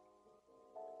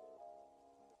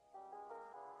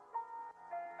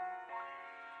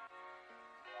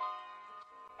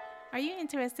 Are you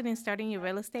interested in starting your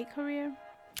real estate career?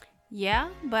 Yeah,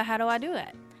 but how do I do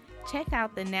it? Check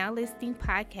out the Now Listing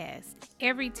podcast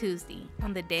every Tuesday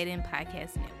on the Dead End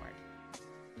Podcast Network.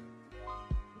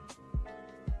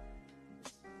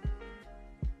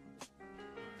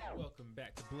 Welcome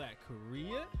back to Black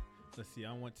Korea. Let's see,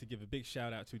 I want to give a big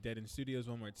shout out to Dead End Studios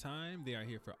one more time. They are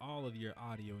here for all of your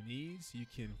audio needs. You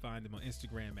can find them on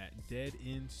Instagram at Dead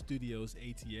End Studios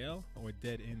ATL or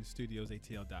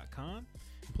deadendstudiosatl.com.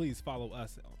 Please follow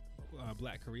us,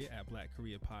 Black Korea, at Black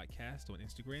Korea Podcast on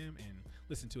Instagram, and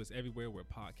listen to us everywhere where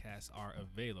podcasts are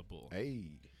available.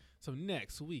 Hey. So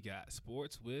next we got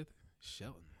sports with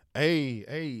Sheldon. Hey.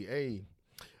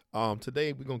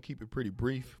 Today we're gonna keep it pretty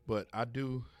brief, but I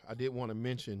did want to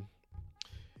mention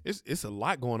it's a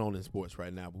lot going on in sports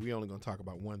right now, but we're only gonna talk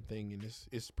about one thing, and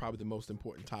it's probably the most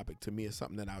important topic to me. It's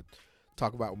something that I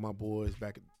talk about with my boys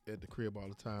back at the crib all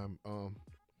the time.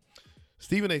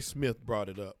 Stephen A. Smith brought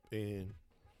it up, and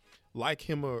like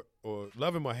him or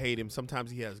love him or hate him, sometimes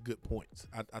he has good points.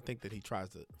 I think that he tries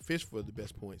to fish for the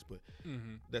best points, but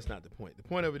that's not the point. The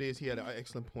point of it is he had an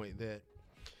excellent point that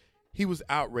he was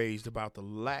outraged about the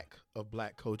lack of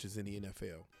black coaches in the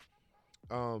NFL.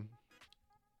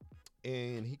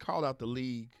 And he called out the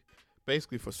league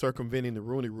basically for circumventing the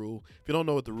Rooney Rule. If you don't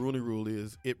know what the Rooney Rule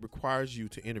is, it requires you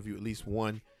to interview at least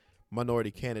one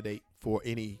minority candidate for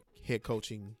any head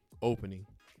coaching opening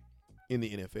in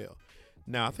the NFL.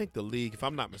 Now, I think the league, if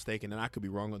I'm not mistaken, and I could be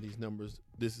wrong on these numbers,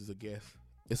 this is a guess,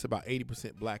 it's about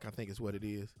 80% black, I think is what it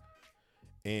is,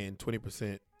 and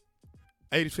 80%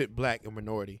 black and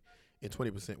minority, and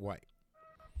 20% white.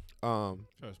 So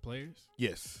as players?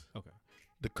 Yes. Okay.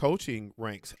 The coaching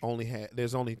ranks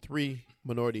there's only 3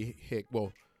 minority head,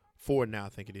 4 now I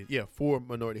think it is. Yeah, 4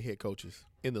 minority head coaches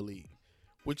in the league,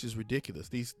 which is ridiculous.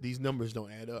 These numbers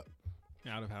don't add up.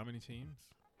 Out of how many teams?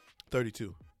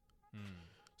 32.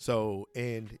 So,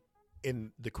 and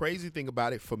the crazy thing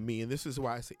about it for me, and this is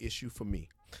why it's an issue for me,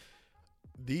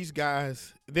 these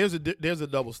guys, there's a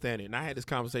double standard. And I had this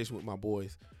conversation with my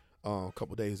boys a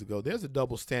couple days ago. There's a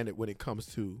double standard when it comes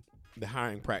to the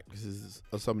hiring practices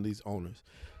of some of these owners.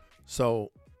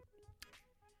 So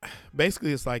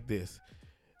basically it's like this.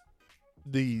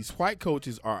 These white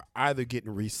coaches are either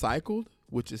getting recycled,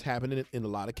 which is happening in a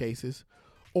lot of cases,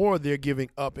 or they're giving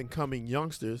up and coming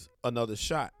youngsters another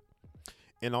shot.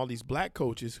 And all these black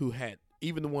coaches who had,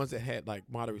 even the ones that had like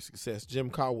moderate success,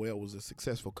 Jim Caldwell was a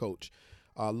successful coach.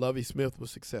 Lovie Smith was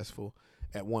successful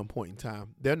at one point in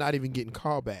time. They're not even getting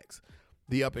callbacks.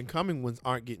 The up-and-coming ones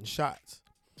aren't getting shots.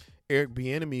 Eric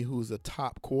Bieniemy, who's a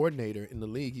top coordinator in the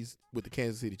league, he's with the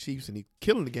Kansas City Chiefs, and he's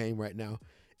killing the game right now,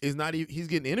 is not even, he's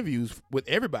getting interviews with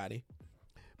everybody.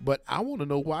 But I want to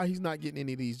know why he's not getting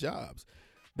any of these jobs.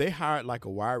 They hired like a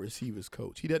wide receivers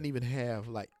coach. He doesn't even have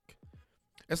like,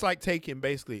 it's like taking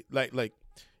basically, like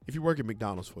if you work at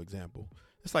McDonald's, for example,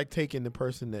 it's like taking the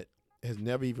person that has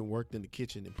never even worked in the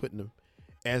kitchen and putting them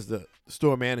as the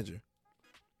store manager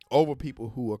over people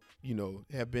who are, you know,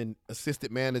 have been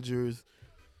assistant managers,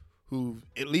 who've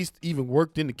at least even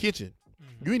worked in the kitchen.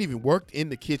 Mm-hmm. You ain't even worked in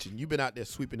the kitchen. You've been out there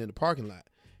sweeping in the parking lot,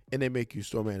 and they make you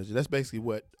store manager. That's basically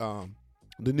what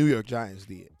the New York Giants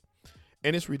did.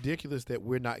 And it's ridiculous that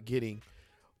we're not getting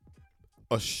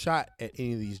a shot at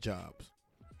any of these jobs.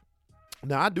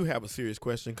 Now, I do have a serious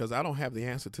question because I don't have the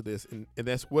answer to this, and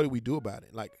that's what do we do about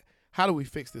it? Like, how do we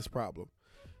fix this problem?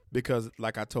 Because,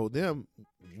 like I told them,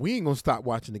 we ain't going to stop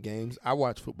watching the games. I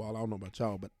watch football. I don't know about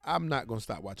y'all, but I'm not going to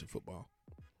stop watching football.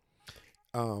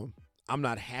 I'm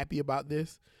not happy about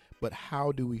this, but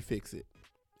how do we fix it?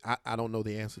 I don't know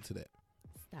the answer to that.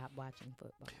 Stop watching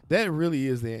football. That really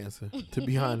is the answer, to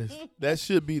be honest. That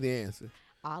should be the answer.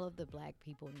 All of the black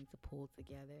people need to pull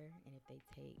together, and if they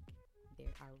take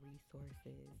our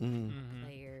resources,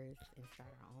 players, and start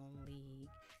our own league,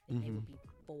 then they will be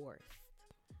forced.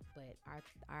 But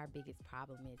our biggest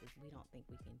problem is we don't think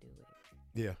we can do it.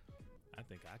 Yeah. I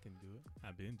think I can do it.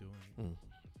 I've been doing it.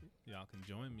 Y'all can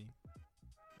join me.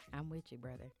 I'm with you,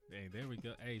 brother. Hey, there we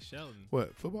go. Hey, Shelton.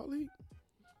 What, football league?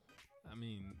 I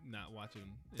mean, not watching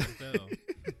NFL.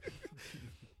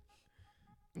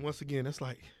 Once again, that's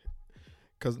like,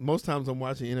 because most times I'm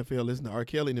watching NFL, listening to R.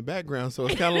 Kelly in the background, so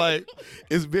it's kind of like,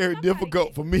 it's very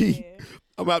difficult for me. Yeah.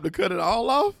 I'm about to cut it all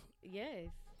off. Yes.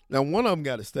 Now, one of them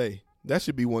got to stay. That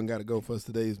should be one got to go for us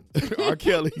today. R.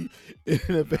 Kelly.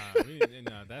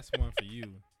 Nah, that's one for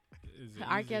you.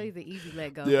 R. Kelly's an easy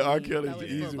let go. Yeah, R. Kelly's the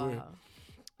easy one.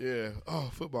 Yeah.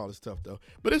 Oh, football is tough though.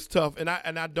 But it's tough, and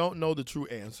I don't know the true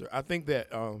answer. I think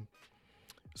that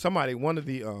one of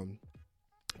the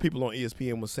people on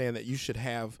ESPN was saying that you should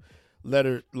have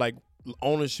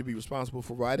owners should be responsible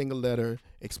for writing a letter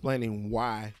explaining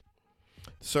why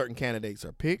certain candidates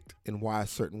are picked and why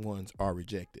certain ones are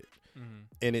rejected.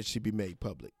 And it should be made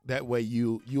public. That way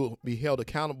you'll be held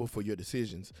accountable for your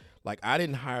decisions. Like, I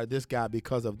didn't hire this guy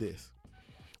because of this.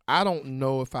 I don't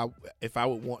know if I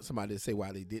would want somebody to say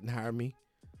why they didn't hire me,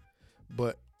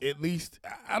 but at least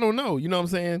I don't know. You know what I'm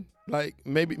saying? Like,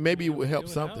 maybe it would help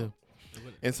something.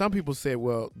 And some people say,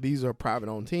 well, these are private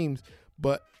owned teams,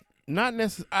 but not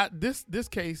necessarily. This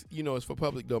case, you know, is for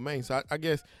public domain. So I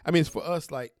guess it's for us.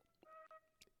 Like,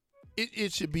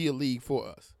 it should be a league for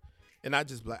us, and not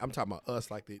just I'm talking about us,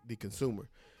 like the consumer.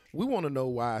 We want to know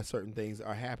why certain things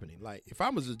are happening. Like, if I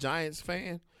was a Giants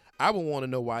fan, I would want to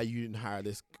know why you didn't hire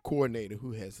this coordinator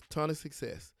who has a ton of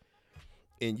success,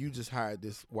 and you just hired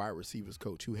this wide receivers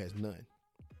coach who has none.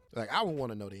 Like, I would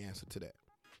want to know the answer to that.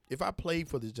 If I played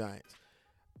for the Giants,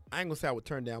 I ain't going to say I would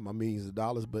turn down my millions of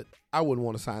dollars, but I wouldn't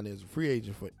want to sign as a free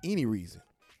agent for any reason.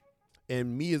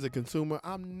 And me as a consumer,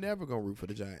 I'm never going to root for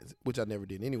the Giants, which I never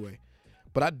did anyway.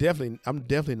 But I'm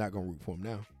definitely not going to root for them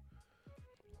now.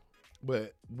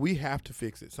 But we have to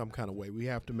fix it some kind of way. We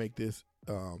have to make this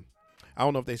I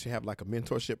don't know if they should have like a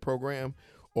mentorship program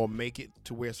or make it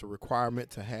to where it's a requirement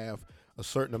to have a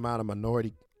certain amount of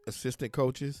minority assistant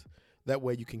coaches. That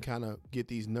way you can kind of get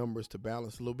these numbers to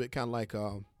balance a little bit, kind of like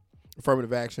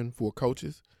affirmative action for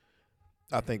coaches.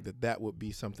 I think that would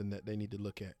be something that they need to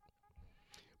look at.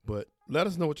 But let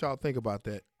us know what y'all think about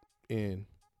that. And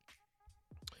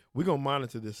we're going to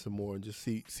monitor this some more and just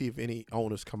see if any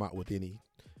owners come out with any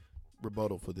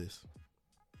rebuttal for this.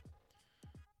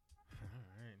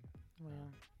 I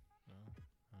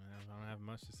don't have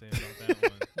much to say about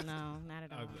that one. No, not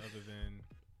at all. Other than,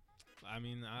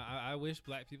 I wish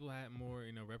black people had more,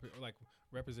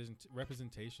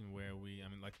 representation where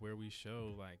we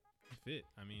show like fit.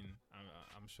 I mean,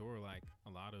 I'm sure like a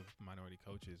lot of minority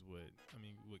coaches would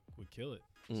kill it.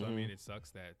 So I mean, it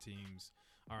sucks that teams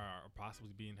are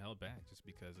possibly being held back just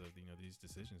because of these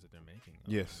decisions that they're making.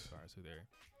 Yes, as far as who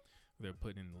they're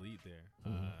putting in the lead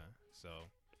there. So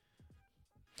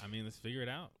I mean, let's figure it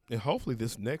out. And hopefully,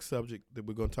 this next subject that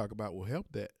we're going to talk about will help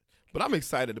that. But I'm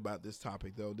excited about this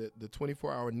topic though. The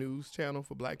 24-hour news channel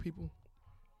for Black people.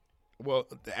 Well,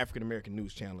 the African American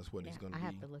News Channel is what it's going to be. I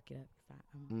have to look it up.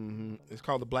 It's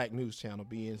called the Black News Channel,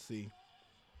 BNC,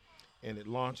 and it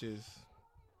launches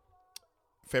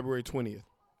February 20th.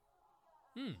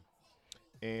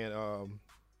 And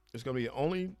it's going to be the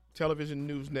only television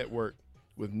news network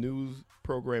with news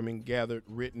programming gathered,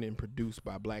 written, and produced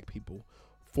by Black people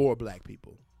for Black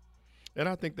people. And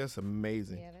I think that's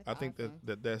amazing. Yeah, that's I think awesome.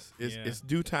 it's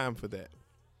due time for that.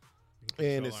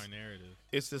 And Control our narrative.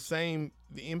 It's the same.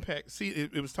 The impact. See,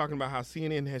 it was talking about how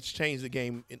CNN has changed the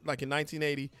game. Like in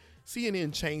 1980,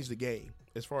 CNN changed the game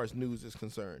as far as news is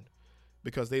concerned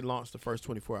because they launched the first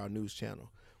 24-hour news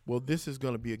channel. Well, this is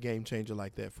going to be a game changer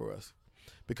like that for us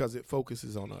because it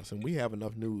focuses on us, and we have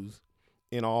enough news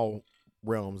in all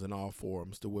realms and all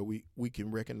forums to where we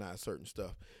can recognize certain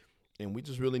stuff, and we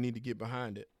just really need to get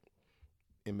behind it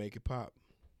and make it pop.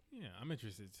 Yeah, I'm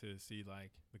interested to see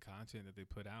like the content that they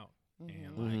put out.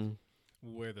 And like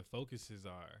where the focuses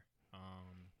are.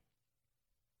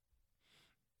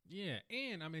 Yeah,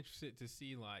 and I'm interested to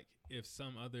see like if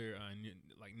some other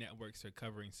like networks are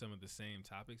covering some of the same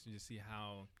topics and just see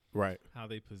how they position, how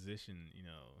they position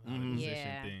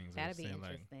things. That'd be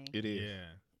Like, interesting. it is.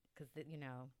 Yeah. Because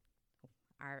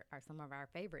our some of our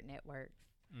favorite networks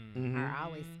are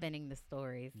always spinning the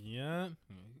stories. Yeah.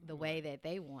 The way that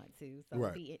they want to. So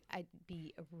it'd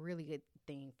be a really good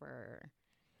thing for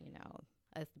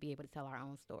us to be able to tell our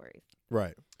own stories.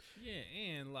 Right. Yeah,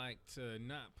 and like to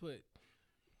not put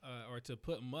or to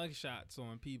put mugshots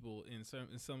on people in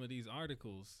some of these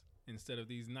articles instead of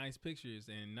these nice pictures,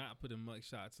 and not putting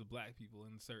mugshots of Black people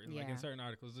in certain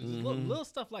articles. There's just little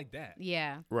stuff like that.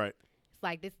 Yeah. Right. It's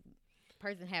like this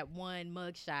person had one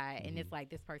mugshot, and it's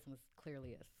like this person was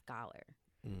clearly a scholar.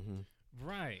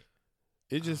 Right.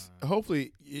 It just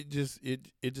hopefully it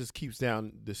just keeps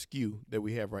down the skew that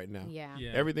we have right now. Yeah.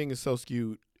 Everything is so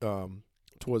skewed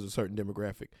towards a certain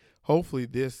demographic. Hopefully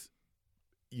this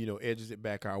edges it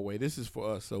back our way. This is for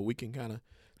us, so we can kind of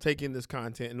take in this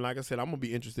content. And like I said, I'm gonna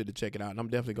be interested to check it out, and I'm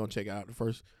definitely gonna check it out the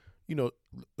first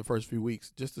few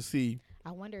weeks just to see.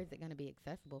 I wonder, is it going to be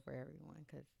accessible for everyone?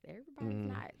 Because everybody's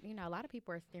not. A lot of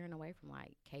people are steering away from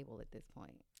like cable at this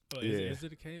point. Oh, is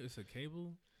it a cable? It's a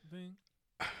cable thing.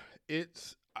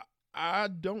 I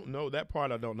don't know that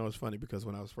part. I don't know. It's funny because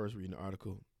when I was first reading the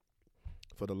article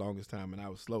for the longest time, and I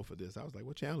was slow for this, I was like,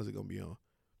 "What channel is it gonna be on?"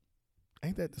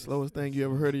 Ain't that the slowest thing you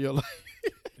ever heard in your life?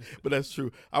 But that's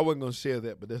true. I wasn't gonna share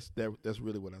that, but that's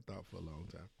really what I thought for a long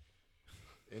time.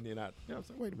 And then I was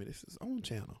like, "Wait a minute, it's its own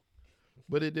channel,"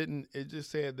 but it didn't. It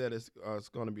just said that it's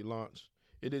going to be launched.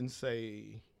 It didn't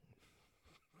say.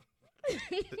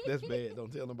 That's bad.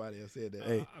 Don't tell nobody I said that.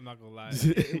 Hey, I'm not gonna lie,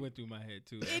 it went through my head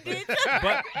too. It did.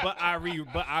 but I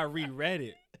reread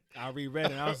it.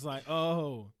 And I was like,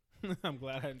 oh, I'm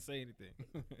glad I didn't say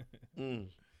anything.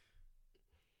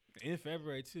 In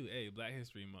February too. Hey, Black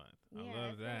History Month. I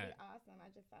love that. Awesome.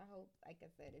 I hope, like I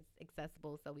said, it's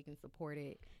accessible so we can support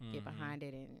it, get behind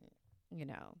it, and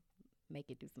make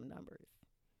it do some numbers.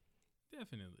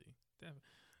 Definitely.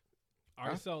 All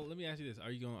right, so let me ask you this: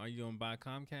 Are you going to buy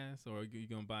Comcast, or are you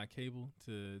going to buy cable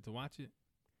to watch it?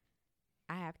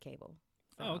 I have cable.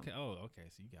 So. Oh, okay.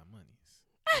 So you got monies.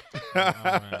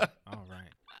 All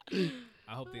right.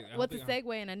 I hope they. What's the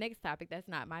segue in the next topic? That's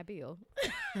not my bill.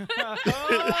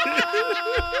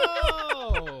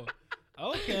 Oh,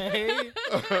 okay.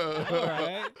 All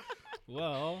right.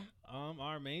 Well,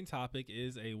 our main topic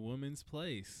is a woman's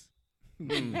place.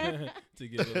 To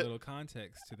give a little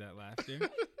context to that laughter.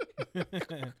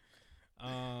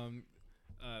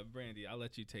 Brandy, I'll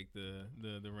let you take the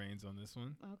reins on this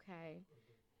one. Okay.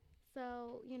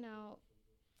 So,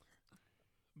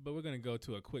 but we're going to go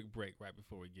to a quick break right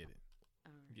before we get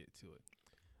to it.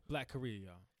 Black Korea,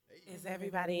 y'all. Is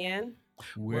everybody in?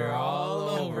 We're all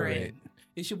over it.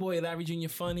 It's your boy Larry Jr.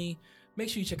 Funny. Make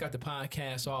sure you check out the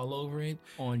podcast All Over It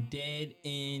on Dead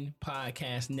End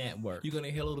Podcast Network. You're going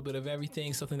to hear a little bit of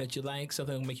everything, something that you like,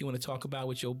 something that will make you want to talk about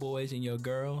with your boys and your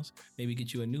girls. Maybe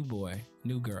get you a new boy,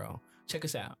 new girl. Check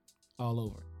us out. All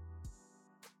Over It.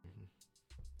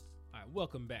 All right,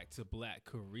 welcome back to Black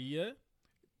Korea.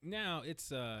 Now it's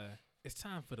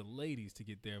time for the ladies to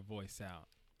get their voice out.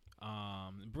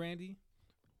 Brandy,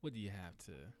 what do you have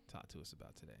to talk to us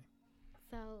about today?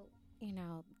 So,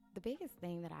 the biggest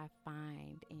thing that I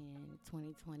find in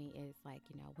 2020 is like,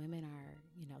 women are,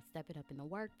 stepping up in the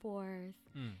workforce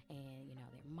and,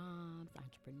 they're moms,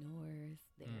 entrepreneurs.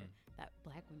 That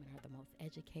Black women are the most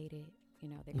educated.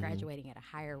 They're graduating at a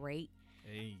higher rate.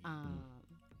 Hey.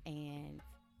 And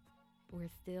we're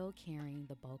still carrying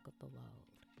the bulk of the load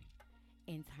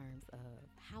in terms of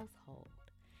household.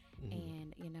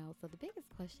 And, so the biggest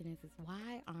question is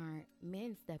why aren't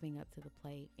men stepping up to the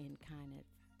plate and kind of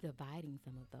dividing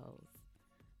some of those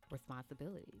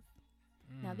responsibilities?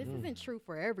 Now, this isn't true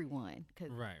for everyone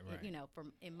because, right.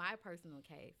 From in my personal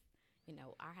case,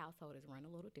 our household is run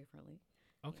a little differently.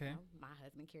 Okay. My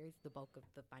husband carries the bulk of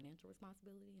the financial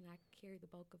responsibility, and I carry the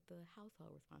bulk of the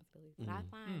household responsibility. But I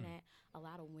find that a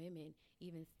lot of women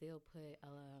even still put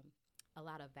a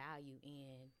lot of value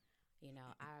in,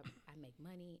 I make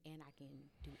money and I can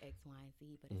do X, Y, and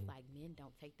Z. But it's like men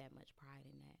don't take that much pride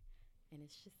in that, and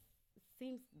it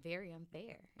seems very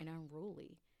unfair and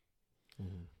unruly.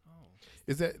 Oh.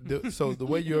 Is that so? The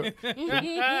way you're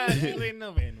unruly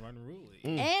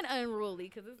and unruly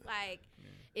because it's like,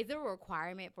 is it a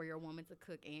requirement for your woman to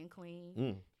cook and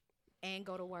clean and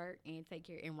go to work and take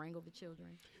care and wrangle the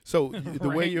children? So the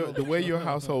way your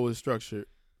household is structured.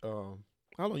 How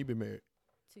long you been married?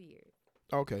 2 years.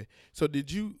 Okay. So did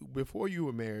you before you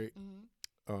were married,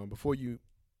 before you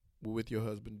were with your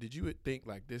husband, did you think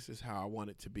like this is how I want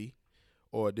it to be,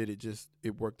 or did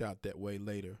it worked out that way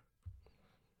later?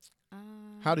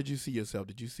 How did you see yourself?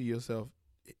 Did you see yourself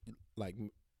like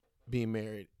being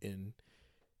married and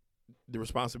the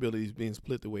responsibilities being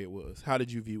split the way it was? How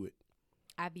did you view it?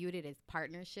 I viewed it as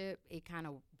partnership. It kind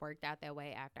of worked out that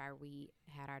way after we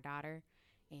had our daughter,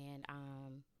 and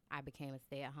I became a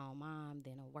stay-at-home mom,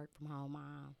 then a work-from-home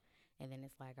mom, and then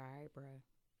it's like, all right, bro,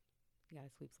 you gotta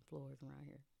sweep some floors around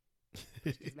here.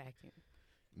 Just vacuum.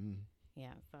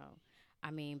 Yeah. So,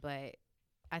 I mean, but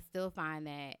I still find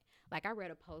that. Like, I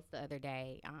read a post the other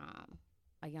day,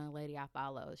 a young lady I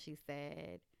follow, she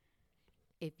said,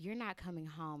 if you're not coming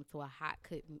home to a hot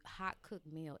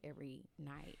cooked meal every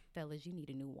night, fellas, you need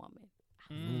a new woman.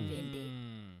 I was offended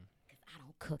because I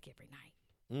don't cook every night.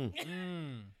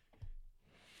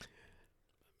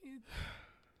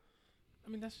 I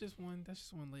mean, that's just one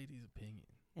lady's opinion.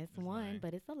 It's one,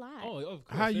 but it's a lot. Oh, of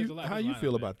course. How you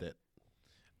feel about that?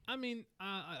 I mean,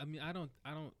 I'm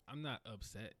not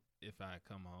upset if I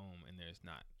come home and there's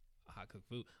not hot cooked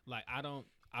food. Like, I don't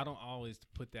always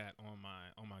put that on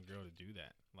my girl to do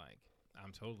that. Like,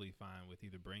 I'm totally fine with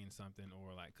either bringing something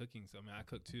or like cooking something. I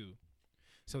cook too.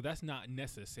 So that's not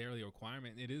necessarily a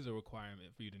requirement. It is a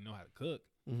requirement for you to know how to cook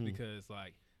because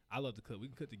like I love to cook. We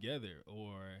can cook together,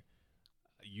 or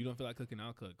you don't feel like cooking,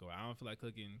 I'll cook, or I don't feel like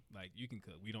cooking, like you can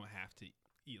cook. We don't have to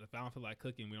eat. If I don't feel like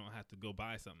cooking, we don't have to go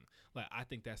buy something. Like, I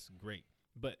think that's great.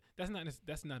 But that's not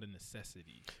a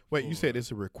necessity. Wait, you said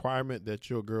it's a requirement that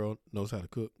your girl knows how to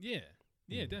cook? Yeah,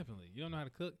 definitely. You don't know how to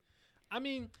cook? I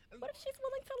mean, what if she's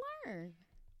willing to learn?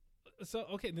 So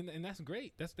okay, then, and that's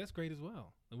great. That's great as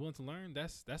well. The willing to learn.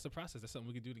 That's the process. That's something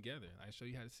we can do together. I show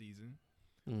you how to season.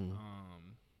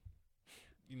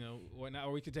 Or not,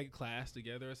 or we could take a class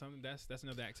together or something. That's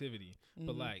another activity.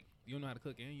 But like, you don't know how to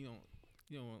cook, and you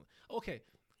don't. Okay.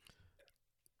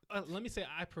 Let me say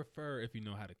I prefer if you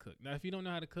know how to cook. Now, if you don't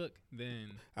know how to cook, then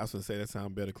I was gonna say that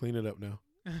sounds better. Clean it up now.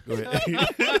 Go ahead.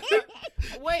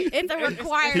 Wait, it's a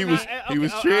requirement. He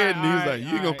was treading. He was like, "You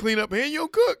ain't gonna clean up and you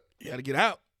don't cook. You gotta get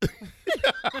out."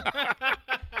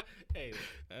 Hey,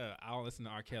 I don't listen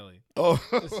to R. Kelly. Oh,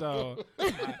 so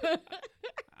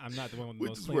I'm not the one with the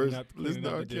most cleaning cleaning up. up. Listen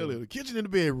to R. Kelly. The kitchen and the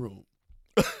bedroom.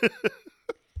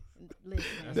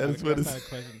 That's not a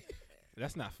question.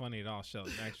 That's not funny at all,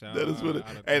 Shelton. Actually, that is what.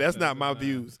 Hey, that's not my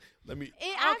views. Let me.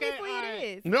 Obviously, it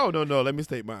is. No. Let me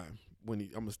state mine. I'm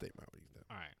gonna state mine.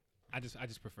 All right. I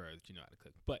just prefer that you know how to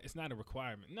cook, but it's not a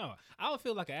requirement. No, I would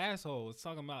feel like an asshole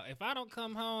talking about if I don't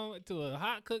come home to a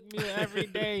hot cooked meal every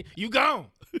day, you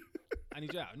gone. I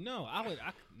need you out. No, I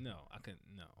couldn't.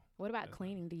 No. What about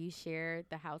cleaning? Do you share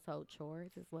the household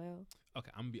chores as well?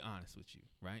 Okay, I'm gonna be honest with you,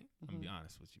 right? I'm gonna be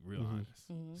honest with you, real honest,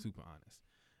 super honest.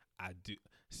 I do.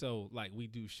 So like we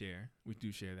do share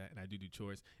that, and I do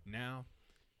chores. Now,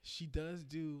 she does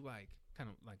do like kind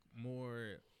of like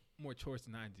more chores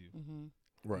than I do.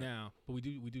 Right now, but we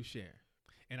do share,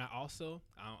 and I also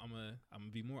I'm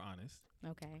gonna be more honest.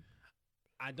 Okay.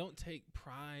 I don't take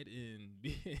pride in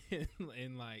being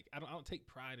in like I don't take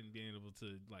pride in being able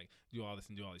to like do all this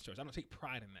and do all these chores. I don't take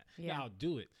pride in that. Yeah, I'll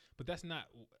do it, but that's not.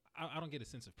 I don't get a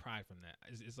sense of pride from that.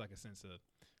 It's like a sense of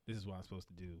this is what I'm supposed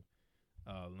to do.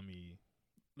 Let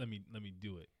me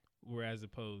do it. Whereas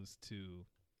opposed to,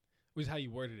 which is how you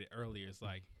worded it earlier. It's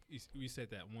like you said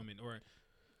that woman or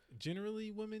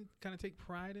generally women kind of take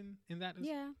pride in that?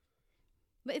 Yeah.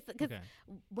 But it's because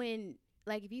when,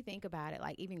 like, if you think about it,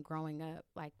 like, even growing up,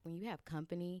 like, when you have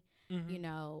company, you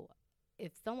know,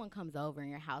 if someone comes over and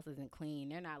your house isn't clean,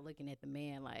 they're not looking at the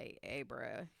man like, hey,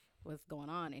 bruh, what's going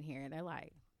on in here? And they're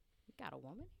like, you got a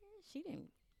woman here?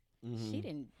 She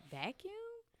didn't vacuum?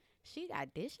 She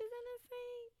got dishes in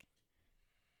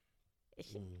the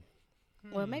sink?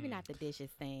 Well, maybe not the dishes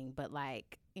thing, but,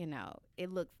 like, you know,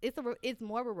 it's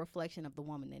more of a reflection of the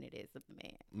woman than it is of the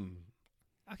man.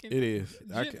 It is.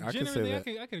 I can say that.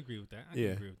 I can agree with that. I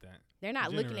can agree with that. They're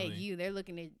not looking at you. They're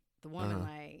looking at the woman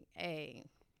like, hey,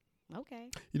 okay.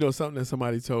 You know, something that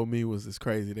somebody told me was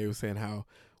crazy. They were saying how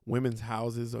women's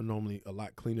houses are normally a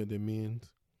lot cleaner than men's,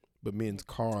 but men's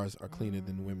cars are cleaner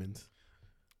than women's.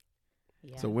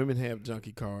 Yeah. So women have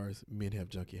junky cars, men have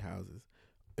junky houses,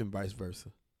 and vice versa.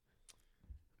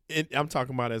 I'm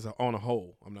talking about on a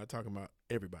whole. I'm not talking about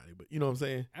everybody, but you know what I'm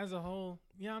saying? As a whole,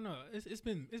 yeah, I know. It's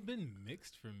been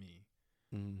mixed for me.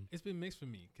 It's been mixed for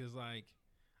me because, like,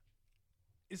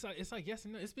 it's like yes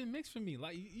and no. It's been mixed for me.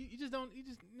 Like you just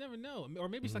never know. Or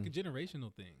maybe it's like a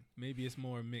generational thing. Maybe it's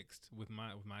more mixed with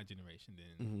my generation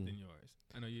than yours.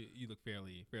 I know you look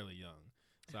fairly young,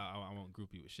 so I won't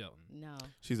group you with Shelton. No,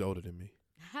 she's older than me.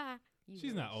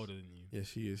 She's not older than you. Yeah,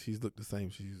 she is. She's looked the same.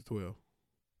 She's 12.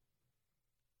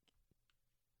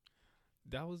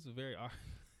 That was very.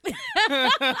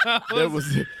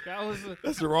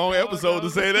 That's the wrong episode to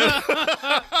say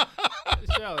that.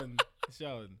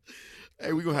 Sheldon.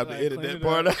 Hey, we're gonna have to edit that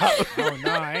part out. Oh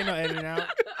no, ain't no editing out.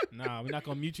 Nah, we're not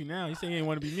gonna mute you now. You say you ain't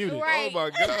want to be muted. Right. Oh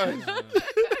my gosh.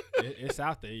 It's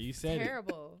out there. You said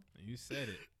Terrible. it. You said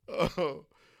it.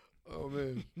 Oh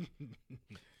man.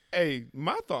 Hey,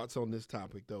 my thoughts on this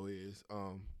topic though is,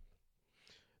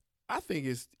 I think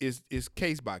it's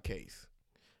case by case.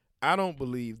 I don't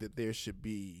believe that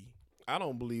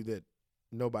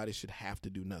nobody should have to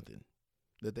do nothing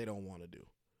that they don't want to do.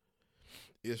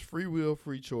 It's free will,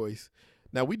 free choice.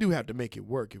 Now, we do have to make it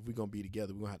work. If we're going to be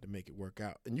together, we're going to have to make it work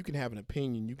out. And you can have an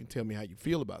opinion. You can tell me how you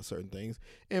feel about certain things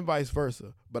and vice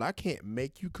versa. But I can't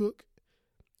make you cook.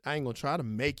 I ain't going to try to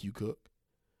make you cook.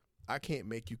 I can't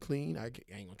make you clean. I ain't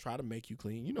going to try to make you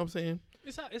clean. You know what I'm saying?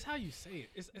 It's how you say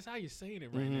it. It's how you're saying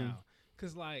it right now.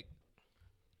 Because, like,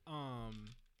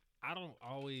 I don't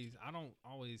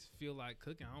always feel like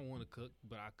cooking. I don't want to cook,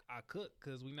 but I cook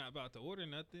because we're not about to order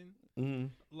nothing.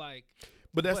 Like,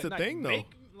 but that's the thing, though.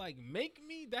 Make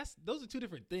me. Those are two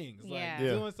different things. Yeah. Like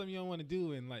doing something you don't want to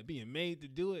do and like being made to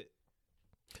do it.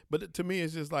 But to me,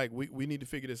 it's just like we need to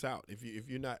figure this out. If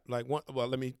you're not like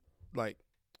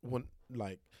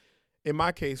in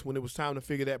my case, when it was time to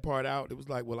figure that part out, it was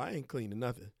like, well, I ain't cleaning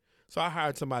nothing. So I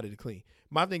hired somebody to clean.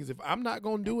 My thing is, if I'm not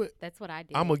gonna do it, that's what I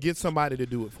did. I'm gonna get somebody to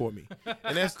do it for me,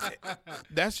 and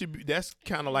that's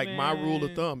kind of like my rule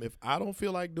of thumb. If I don't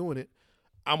feel like doing it,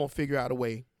 I'm gonna figure out a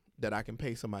way that I can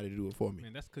pay somebody to do it for me.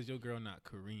 Man, that's because your girl not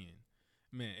Korean.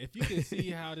 Man, if you could see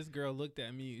how this girl looked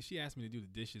at me, she asked me to do the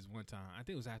dishes one time. I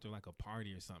think it was after like a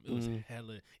party or something. It was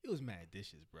it was mad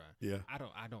dishes, bro. Yeah. I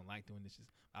don't like doing dishes.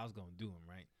 I was gonna do them,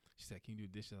 right? She said, "Can you do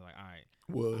dishes?" I'm like, all right.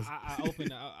 Was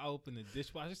I opened the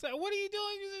dishwasher. She said, "What are you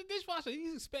doing using the dishwasher?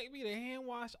 You expect me to hand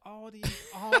wash all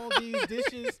these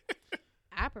dishes?"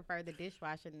 I prefer the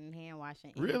dishwasher than hand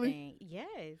washing. Really?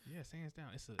 Yes. Yes, hands down.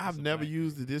 I've never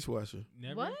used the dishwasher.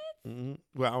 Never? What? Mm-hmm.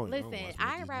 Well, listen,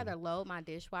 I'd rather load my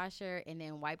dishwasher and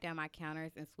then wipe down my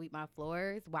counters and sweep my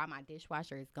floors while my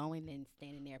dishwasher is going than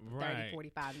standing there for 30,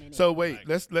 45 minutes. So wait,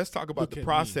 let's talk about the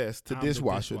process to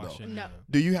dishwasher though. No.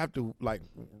 Do you have to like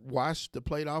wash the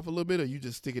plate off a little bit, or you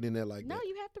just stick it in there like that? No,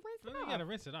 you have to rinse it off. You gotta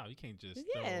rinse it off. You can't just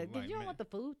because you don't want the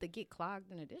food to get clogged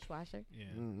in the dishwasher. Yeah.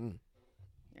 Mm-hmm.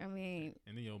 I mean,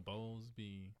 and then your bowls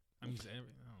be. I'm just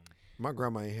my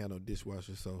grandma ain't had no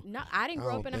dishwasher, so no, I didn't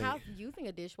grow up in a house using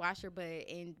a dishwasher. But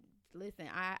listen,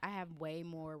 I have way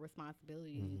more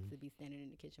responsibility to be standing in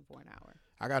the kitchen for an hour.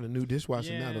 I got a new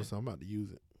dishwasher now, though, so I'm about to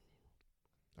use it.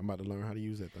 I'm about to learn how to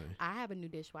use that thing. I have a new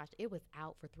dishwasher. It was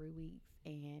out for 3 weeks,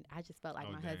 and I just felt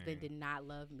like my husband did not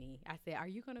love me. I said, "Are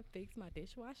you gonna fix my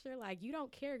dishwasher? Like, you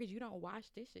don't care because you don't wash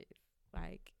dishes.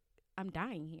 Like, I'm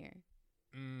dying here."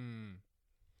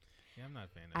 Yeah, I'm not a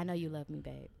fan of I know you love me,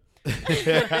 babe.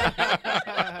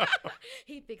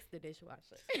 He fixed the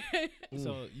dishwasher.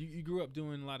 So you grew up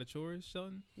doing a lot of chores,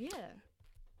 Sheldon? Yeah.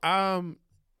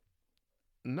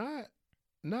 Not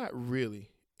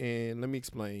really. And let me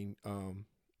explain.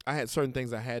 I had certain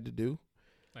things I had to do.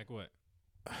 Like what?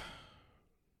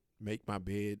 Make my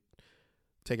bed,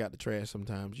 take out the trash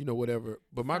sometimes, whatever.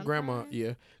 But my grandma,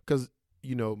 because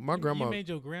my grandma. You made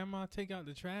your grandma take out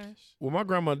the trash? Well, my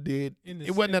grandma did.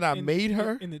 It wasn't that I made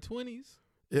her. In the 20s?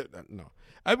 No,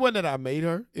 it wasn't that I made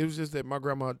her. It was just that my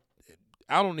grandma.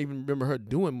 I don't even remember her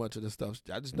doing much of the stuff.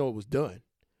 I just know it was done.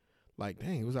 Like,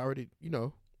 dang, it was already,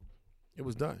 it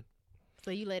was done.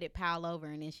 So you let it pile over,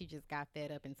 and then she just got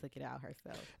fed up and took it out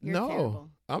herself. No,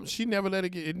 she never let it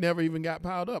get. It never even got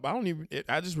piled up.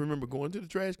 I just remember going to the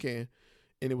trash can,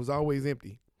 and it was always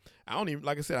empty. I don't even,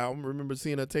 like I said, I don't remember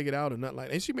seeing her take it out or nothing like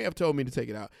that. And she may have told me to take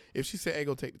it out. If she said, "Hey,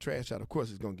 go take the trash out," of course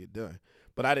it's gonna get done.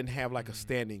 But I didn't have like a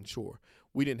standing chore.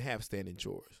 We didn't have standing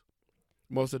chores.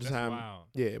 Most of the time, wild.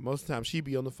 Yeah, most of the time she'd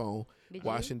be on the phone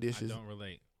washing dishes. I don't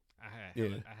relate. I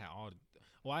had all.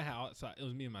 So it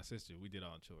was me and my sister. We did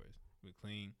all the chores. We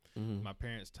clean. Mm-hmm. My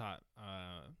parents taught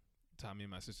me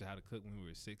and my sister how to cook when we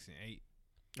were 6 and 8.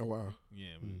 Oh wow!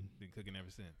 Yeah, we've been cooking ever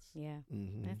since. Yeah,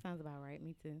 Mm-hmm. that sounds about right.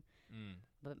 Me too.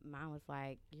 But mine was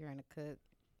like, you're gonna cook,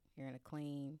 you're gonna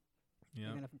clean,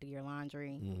 you're gonna do your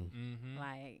laundry,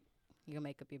 like you're gonna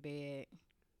make up your bed.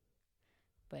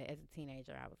 But as a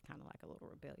teenager, I was kind of like a little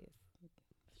rebellious. It's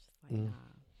just like, nah,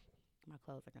 my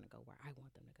clothes are gonna go where I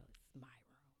want them to go. This is my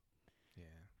room.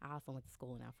 Yeah. I also went to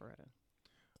school in Alpharetta.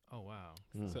 Oh wow!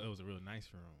 So it was a real nice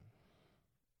room.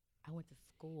 I went to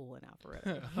school in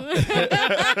Alpharetta.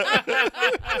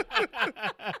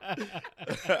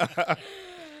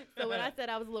 So when I said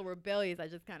I was a little rebellious, I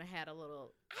just kind of had a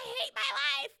little, I hate my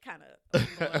life kind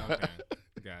of. Okay,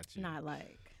 got you. Not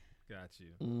like. Got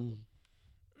you.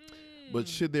 But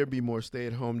should there be more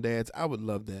stay-at-home dads? I would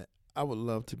love that. I would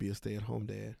love to be a stay-at-home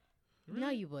dad. No,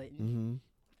 you wouldn't. Mm-hmm.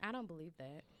 I don't believe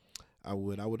that. I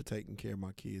would. I would have taken care of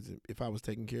my kids. If I was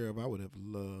taken care of, I would have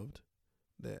loved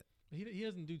that. He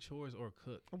doesn't do chores or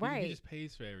cook. Right. He just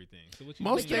pays for everything. So what you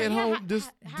Most doing? stay-at-home,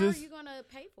 how are you gonna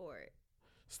pay for it?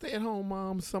 Stay-at-home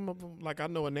moms, some of them, like I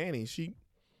know a nanny, she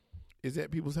is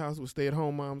at people's house with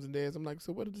stay-at-home moms and dads. I'm like,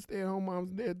 so what do the stay-at-home moms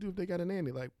and dads do if they got a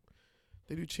nanny? Like,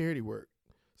 they do charity work.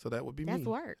 So that would be me. That's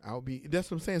work. That's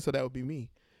what I'm saying. So that would be me.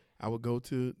 I would go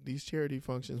to these charity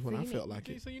functions when I felt like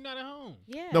okay, it. So you're not at home.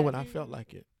 Yeah. No, when I felt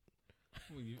like it.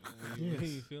 When you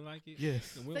Yes. feel like it.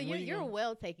 Yes. And So when you're gonna-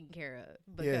 well taken care of.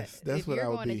 But Yes, that's if what you're I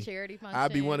would going be. to charity function,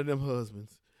 I'd be one of them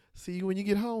husbands. See you when you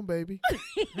get home, baby.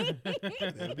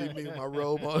 That'd be me with my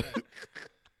robe on.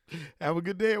 Have a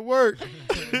good day at work.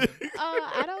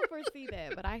 I don't foresee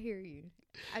that, but I hear you.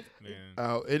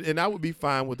 Man. And I would be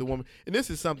fine with the woman. And this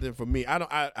is something for me.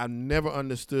 I never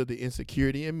understood the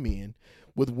insecurity in men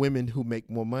with women who make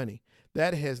more money.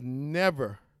 That has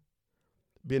never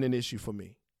been an issue for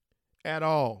me at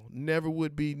all. Never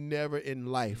would be, never in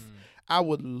life. I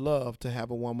would love to have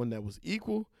a woman that was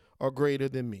equal or greater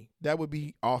than me. That would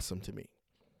be awesome to me.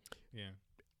 Yeah.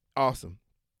 Awesome.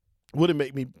 Would it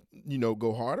make me,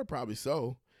 go harder? Probably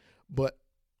so. But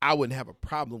I wouldn't have a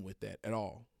problem with that at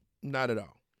all. Not at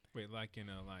all. Wait, like in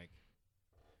a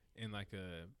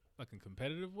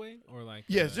competitive way, or like?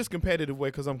 Yes, just competitive way,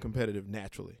 because I'm competitive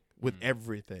naturally with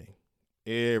everything,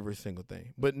 every single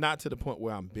thing. But not to the point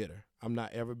where I'm bitter. I'm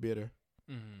not ever bitter.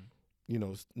 Mm-hmm.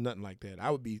 It's nothing like that. I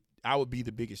would be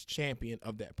the biggest champion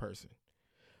of that person.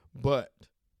 But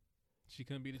she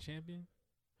couldn't be the champion.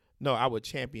 No, I would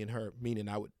champion her, meaning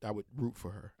I would root for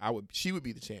her. She would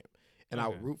be the champ, and I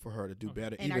would root for her to do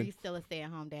better. And are you still a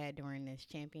stay-at-home dad during this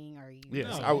championing? Or are you?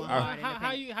 Yes, no,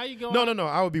 how you going? No.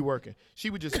 I would be working. She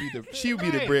would just be the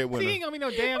breadwinner. She ain't gonna be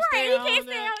no damn stay-at-home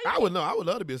dad. I would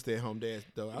love to be a stay-at-home dad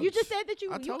though. You just said that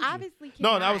you obviously can't. No,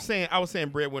 I was saying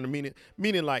breadwinner,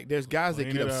 meaning like there's guys that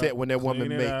get upset when their woman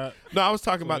make. No, I was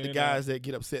talking about the guys that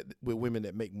get upset with women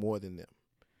that make more than them.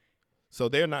 So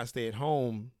they're not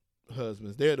stay-at-home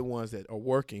husbands. They're the ones that are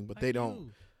working, but they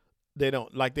don't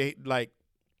like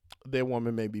their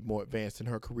woman may be more advanced in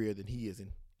her career than he is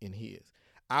in his.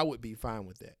 I would be fine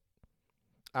with that.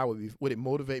 Would it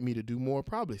motivate me to do more?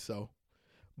 Probably so.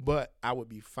 But I would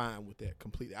be fine with that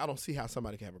completely. I don't see how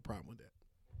somebody can have a problem with that.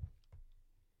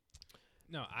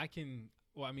 No, I can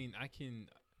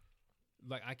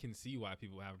see why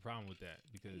people have a problem with that,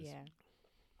 because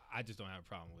I just don't have a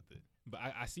problem with it. But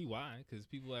I see why, because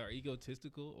people are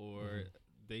egotistical, or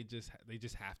they just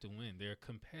have to win. They're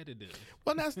competitive.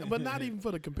 Well, but not even for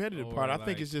the competitive part. I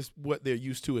think it's just what they're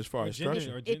used to as far as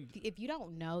structure. If you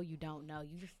don't know, you don't know.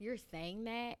 You're saying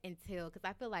that because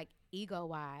I feel like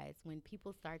ego-wise, when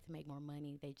people start to make more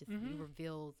money, they just it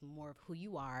reveals more of who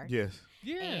you are. Yes.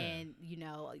 Yeah. And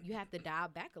you have to dial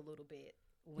back a little bit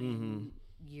when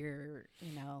you're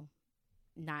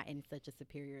not in such a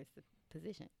superior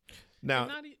position. Now.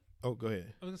 Oh, go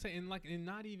ahead. I was gonna say, and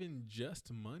not even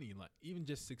just money, like even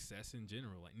just success in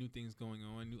general, like new things going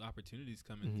on, new opportunities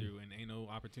coming through, and ain't no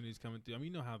opportunities coming through. I mean,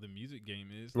 you know how the music game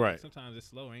is, right? Like, sometimes it's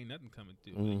slow, ain't nothing coming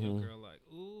through. Like, your girl, like,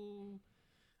 ooh,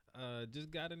 just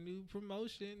got a new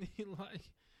promotion, like,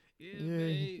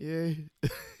 Yeah.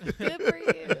 Good for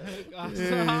you.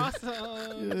 Awesome.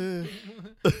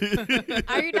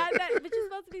 Are you not that? But you're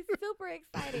supposed to be super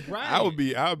excited. Right. I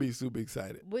would be super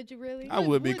excited. Would you really? I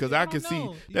would be, because I can don't see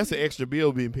know. that's an extra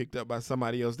bill being picked up by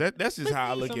somebody else. That's just But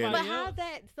how I see, look at But it. how's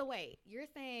that? So wait, you're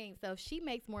saying so if she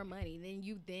makes more money, then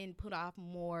you then put off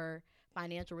more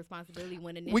financial responsibility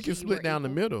when initially We can you split were down the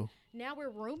equal? middle. Now we're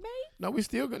roommates. No, we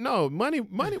still no money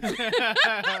money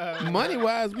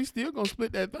wise. We still gonna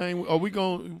split that thing, or we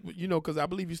gonna because I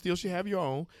believe you still should have your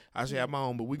own. I should have my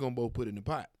own, but we gonna both put it in the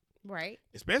pot. Right.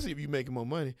 Especially if you making more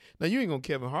money. Now you ain't gonna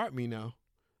Kevin Hart me now.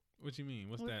 What you mean?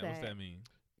 What's What's that? that? What's that mean?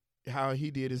 How he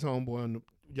did his homeboy on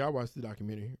y'all watched the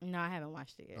documentary? No, I haven't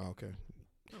watched it yet. Oh, okay.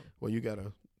 Well, you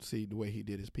gotta see the way he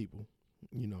did his people.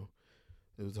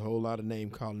 There was a whole lot of name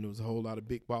calling. There was a whole lot of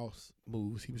big boss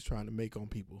moves he was trying to make on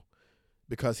people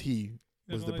because he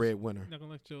was the breadwinner. Not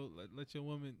gonna let your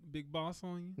woman big boss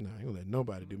on you. No, I ain't gonna let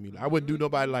nobody do me. I wouldn't do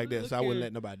nobody like that. So I Look wouldn't here,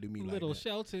 let nobody do me like Little that.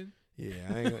 Shelton. Yeah,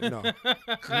 I ain't gonna.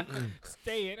 No.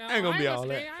 Stay at home. I ain't gonna be all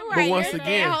that. Right, But once you're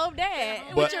again- home dad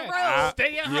But with your robe. I-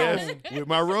 Stay at yes, home. with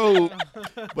my robe.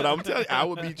 But I'm telling you, I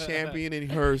would be championing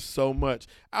her so much.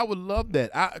 I would love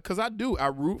that. Because I do. I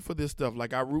root for this stuff.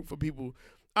 Like I root for people.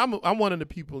 I'm one of the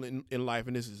people in life,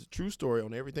 and this is a true story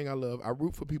on everything I love. I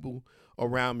root for people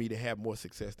around me to have more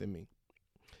success than me,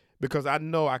 because I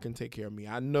know I can take care of me.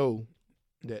 I know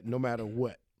that no matter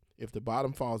what, if the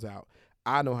bottom falls out,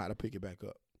 I know how to pick it back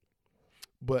up.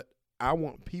 But I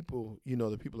want people,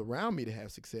 the people around me to have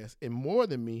success and more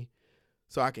than me,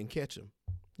 so I can catch them.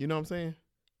 You know what I'm saying?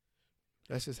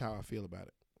 That's just how I feel about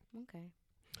it. Okay.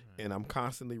 And I'm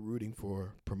constantly rooting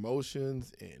for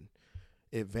promotions and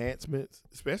advancements,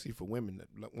 especially for women,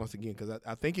 once again, because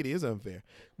I think it is unfair.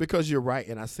 Because you're right,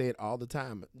 and I say it all the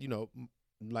time.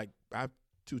 Like I have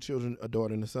 2 children, a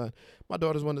daughter and a son. My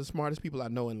daughter's one of the smartest people I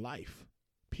know in life,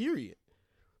 period.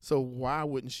 So why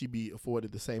wouldn't she be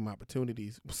afforded the same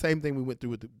opportunities? Same thing we went through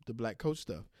with the black coach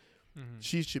stuff. Mm-hmm.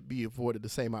 She should be afforded the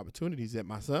same opportunities that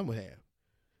my son would have.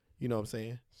 You know what I'm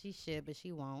saying? She should, but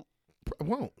she won't.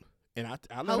 Won't. And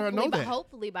I let her know that.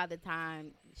 Hopefully by the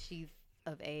time she's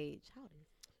of age. How old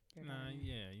is your Nah, daughter?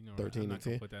 yeah, 13 I'm not and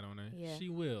gonna 10. put that on her. Yeah. She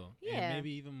will. Yeah. And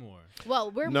maybe even more. Well,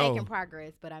 we're No. making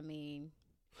progress, but I mean.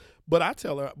 But I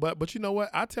tell her, but you know what?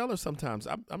 I tell her sometimes,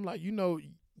 I'm like,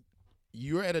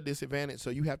 you're at a disadvantage, so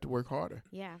you have to work harder.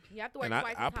 Yeah, you have to work And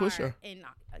twice I as push hard. her.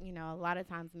 And a lot of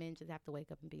times men just have to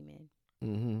wake up and be men.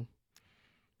 Mm-hmm.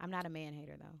 I'm not a man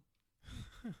hater though.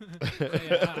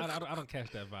 I don't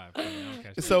catch that vibe. I don't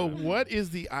catch that So vibe. what is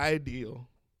the ideal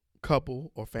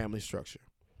couple or family structure?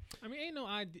 I mean, ain't no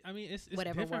idea. I mean, it's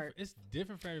Whatever different. works. It's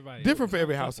different for everybody. Different for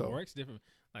every Some household. Works different.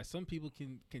 Like some people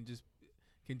can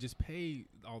just pay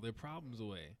all their problems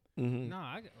away. Mm-hmm. No,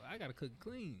 I gotta cook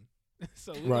clean.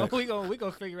 So Right. we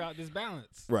gonna figure out this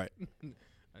balance. Right.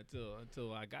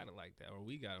 until I got it like that, or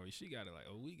we got it, or she got it like,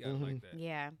 or we got Mhm. it like that.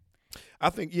 Yeah. I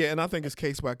think it's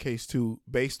case by case too,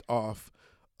 based off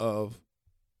of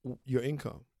your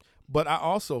income. But I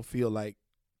also feel like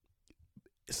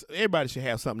everybody should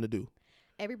have something to do.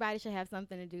 Everybody should have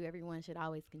something to do. Everyone should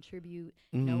always contribute.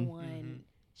 Mhm. No one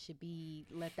Mhm. should be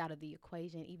left out of the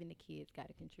equation. Even the kids got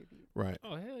to contribute. Right.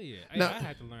 Oh hell yeah! Now- I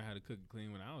had to learn how to cook and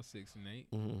clean when I was 6 and 8.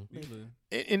 Mm-hmm. We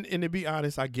little- And to be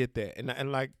honest, I get that,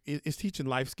 and like it's teaching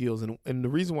life skills, and the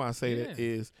reason why I say that Yeah.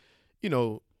 is,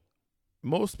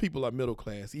 most people are middle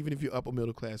class. Even if you're upper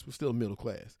middle class, we're still middle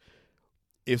class.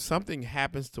 If something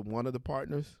happens to one of the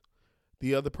partners,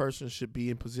 the other person should be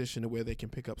in position to where they can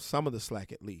pick up some of the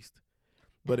slack at least.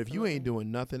 But if you ain't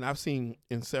doing nothing, I've seen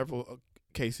in several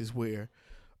cases where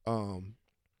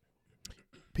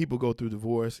people go through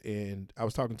divorce, and I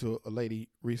was talking to a lady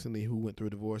recently who went through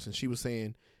a divorce, and she was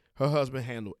saying her husband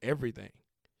handled everything.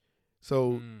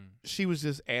 So she was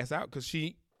just ass out because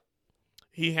he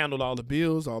handled all the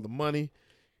bills, all the money.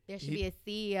 There should be a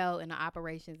CEO and an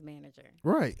operations manager.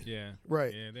 Right. Yeah.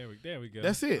 Right. Yeah. There we go.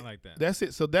 That's it. I like that. That's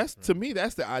it. So to me,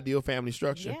 that's the ideal family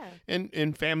structure. Yeah.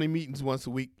 And family meetings once a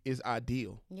week is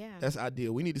ideal. Yeah. That's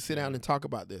ideal. We need to sit down and talk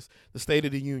about this. The State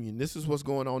of the Union. This is what's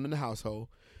going on in the household.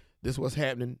 This is what's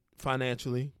happening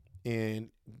financially. And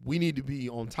we need to be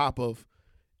on top of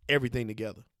everything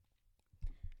together.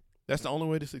 That's the only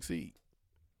way to succeed.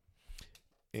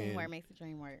 Teamwork makes the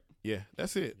dream work. Yeah,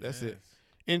 that's it. That's it. Yes.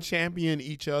 And champion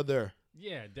each other.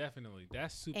 Yeah, definitely.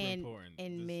 That's super And important.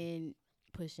 and Just- men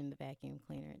pushing the vacuum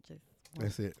cleaner just.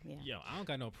 That's it. Yeah. Yo, I don't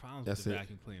got no problems That's with the it.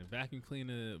 vacuum cleaner. Vacuum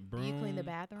cleaner, broom. You clean the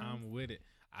bathroom? I'm with it.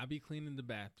 I be cleaning the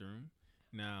bathroom.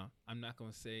 Now, I'm not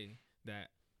gonna say that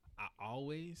I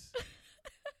always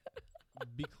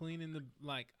be cleaning the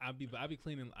I be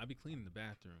cleaning the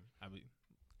bathroom.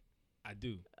 I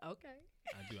do. Okay.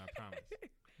 I do. I promise.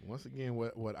 Once again,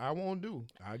 what I won't do,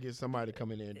 I'll get somebody to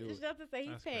come in there and do It's it. just to say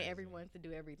he's That's paying crazy. everyone to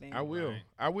do everything. I will. Right.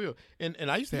 I will. And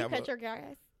I used to You have cut your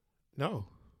grass? no,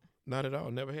 not at all.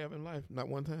 Never have in life. Not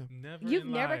one time. Never. You've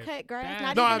in never life. cut grass?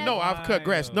 That's Not No, even I know I've cut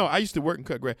grass. No, wild. I used to work and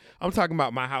cut grass. I'm talking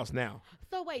about my house now.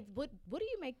 So wait, what do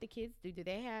you make the kids do? Do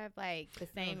they have like the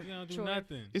same You don't do chores?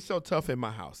 nothing. It's so tough in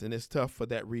my house, and it's tough for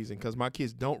that reason because my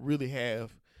kids don't really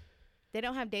have. They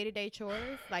don't have day-to-day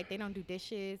chores. Like they don't do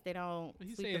dishes. They don't.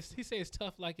 He sweep say it's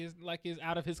tough, like it's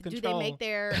out of his the- do control. they make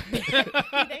their?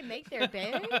 do they make their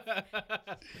beds?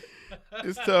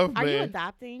 It's tough, Are you man.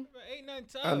 adopting? Ain't nothing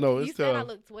tough. I know You it's said I tough.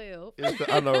 look 12.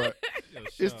 I know, right? Yo,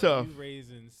 It's Shaw, tough. You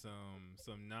raising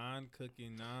some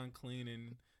non-cooking,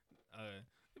 non-cleaning,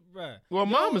 bruh. Well,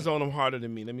 Yo, mom is on them harder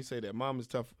than me. Let me say that. Mom is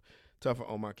tougher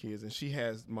on my kids, and she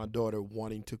has my daughter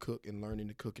wanting to cook and learning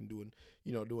to cook and doing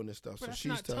this stuff. Bruh, So that's she's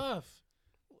not tough.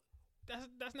 tough.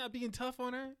 That's not being tough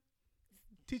on her.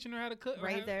 Teaching her how to cook. or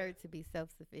Raise how- her to be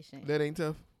self-sufficient. That ain't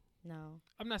tough. No.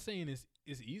 I'm not saying it's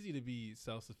easy to be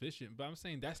self-sufficient, but I'm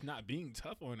saying that's not being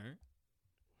tough on her.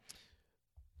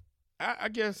 I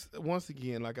guess once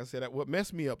again, like I said, what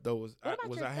messed me up though was What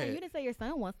about your I son? You had. didn't say your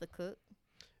son wants to cook.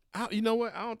 You know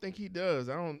what? I don't think he does.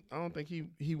 I don't think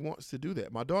he wants to do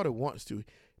that. My daughter wants to.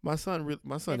 My son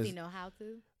Does is he know how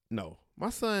to? no. My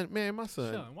son.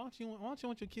 Sean, why don't you want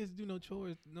your kids to do no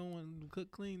chores, no one cook,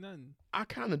 clean, nothing? I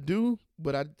kind of do,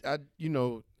 but I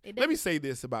It let me say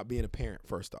this about being a parent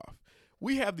first off.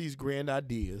 We have these grand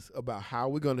ideas about how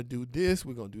we're going to do this,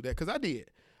 we're going to do that. Because I did.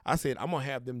 I said, I'm going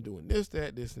to have them doing this,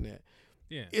 that, this, and that.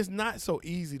 Yeah. It's not so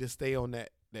easy to stay on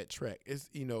that track. It's,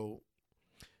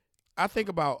 I think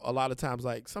about a lot of times,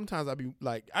 like, sometimes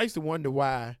I used to wonder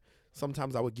why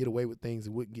sometimes I would get away with things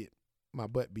and wouldn't get my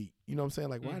butt beat. You know what I'm saying?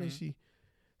 Like, why didn't she?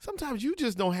 Sometimes you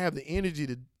just don't have the energy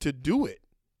to do it.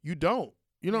 You don't.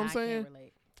 You know what I'm saying? I can't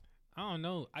relate. I don't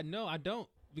know. I know I don't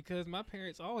because my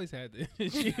parents always had the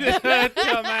energy to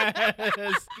tell my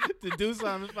ass to do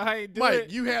something if I ain't do Mike,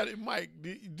 it. Mike,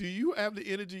 do you have the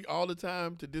energy all the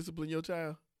time to discipline your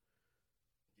child?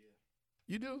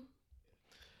 Yeah. You do?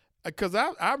 Because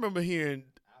I remember hearing,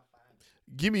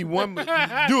 give me one,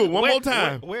 do it one more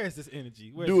time. Where is this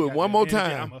energy? Where's Do this it one goddamn more energy?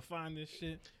 time. I'm going to find this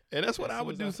shit. And that's what As I soon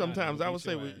would as do find it, sometimes. I'ma I would beat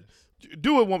say, your ass.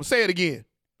 do it one, say it again.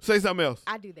 Say something else.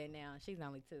 I do that now. She's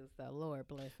only 2, so Lord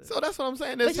bless her. So that's what I'm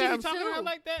saying. But There's you be times, Talking to her too.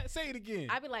 like that? Say it again.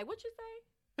 I be like, what you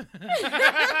say?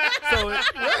 so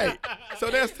right.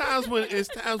 So there's times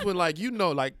when like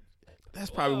like that's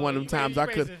probably Whoa, one of them you times raise-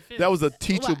 I could. raising That was a fists.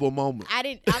 teachable moment. I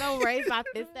don't raise my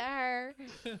fist at her.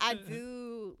 I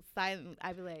do silent.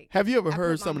 I be like, Have you ever I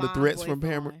heard put my some of the mom threats from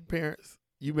voice on. parents?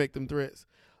 You make them threats.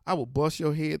 I will bust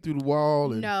your head through the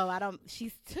wall. And no, I don't.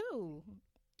 She's 2.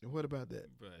 what about that?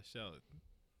 Bruh, Sheldon.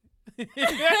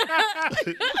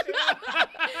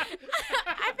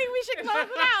 I think we should close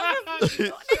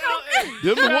it out.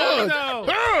 Them the ones. No.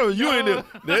 Oh, you ain't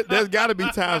there. There's got to be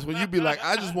times when you be like,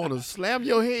 I just want to slam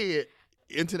your head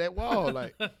into that wall.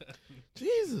 Like,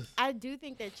 Jesus. I do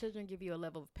think that children give you a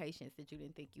level of patience that you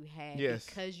didn't think you had Yes.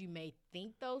 because you may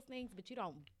think those things, but you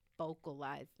don't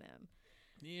vocalize them.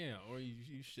 Yeah, or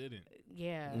you shouldn't.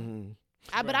 Yeah. Mhm.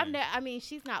 But I've Right. never. I mean,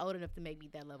 she's not old enough to make me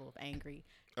that level of angry.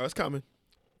 Oh, it's coming.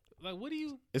 Like, what do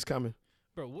you, It's coming.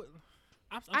 bro? What?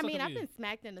 I'm I so mean, I've confused. been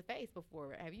smacked in the face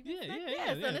before. Have you been Yeah, smacked?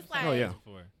 yeah, yeah. So it's like, Oh, yeah.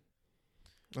 Before.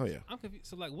 Oh yeah. I'm confused.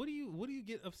 So, like, what do you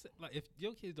get upset? Like, if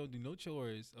your kids don't do no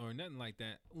chores or nothing like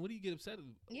that, what do you get upset?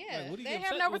 Yeah, like, what do you they get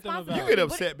have upset no with them responsibility. You about? get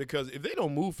What- upset because if they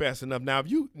don't move fast enough. Now,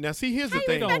 see, here's the How you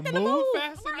thing. don't expect them to move move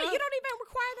fast right, enough? you don't even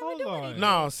require them to Hold do on. anything.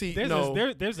 No, see,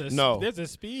 There's no. there's a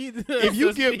speed. If you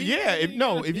a give, speed yeah,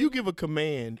 thing. if you give a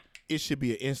command, it should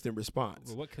be an instant response.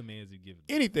 But what commands you give?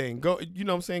 Anything, go. You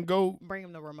know what I'm saying? Go. Bring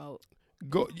them the remote.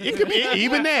 It could be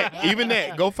even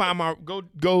that. Go find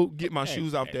go get my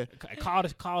shoes off there. Call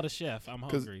the chef. I'm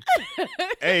 'Cause- hungry.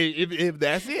 Hey, if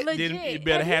that's it, Legit. then it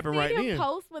better Have you happen seen right him then.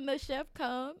 Post when the chef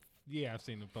comes. Yeah, I've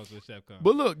seen the post with the chef come.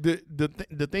 But look,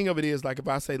 the thing of it is, like, if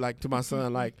I say, like, to my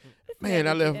son, like, This man,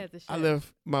 I legit as a left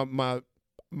chef.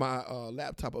 my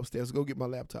laptop upstairs. Go get my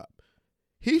laptop.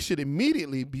 He should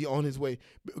immediately be on his way.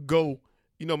 Go.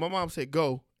 You know, my mom said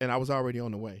go, and I was already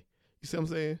on the way. You see what I'm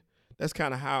saying? That's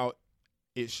kind of how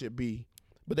it should be.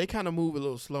 But they kind of move a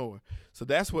little slower. So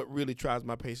that's what really tries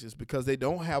my patience because they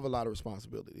don't have a lot of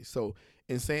responsibility. So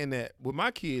in saying that, with my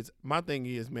kids, my thing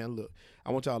is, man, look,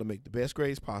 I want y'all to make the best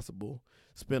grades possible,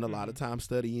 spend a lot of time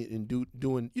studying and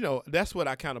doing, you know, that's what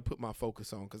I kind of put my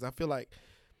focus on because I feel like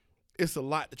it's a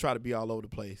lot to try to be all over the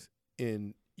place.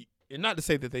 And not to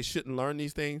say that they shouldn't learn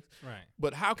these things, Right.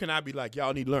 but how can I be like,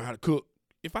 y'all need to learn how to cook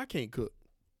if I can't cook?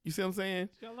 You see what I'm saying?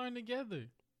 Y'all learn together.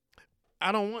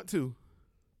 I don't want to.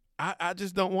 I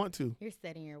just don't want to. You're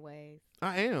setting your ways.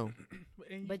 I am.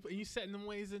 But you setting them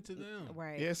ways into them.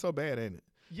 Right. Yeah, it's so bad, ain't it?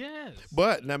 Yes.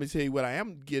 But let me tell you what I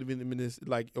am giving them in this.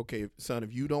 Like, okay, son,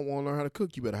 if you don't want to learn how to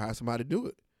cook, you better hire somebody to do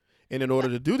it. And in order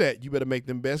to do that, you better make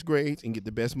them best grades and get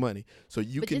the best money. So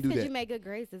you can do that. But just because you make good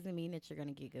grades doesn't mean that you're going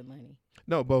to get good money.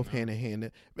 No, both hand in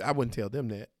hand. I wouldn't tell them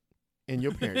that. And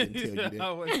your parents didn't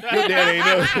tell you that. Your dad ain't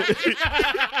know.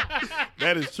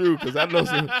 That is true, because I know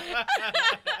some.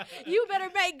 You better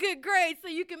make good grades so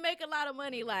you can make a lot of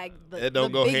money. Like that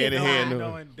don't go hand in hand.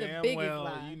 Knowing damn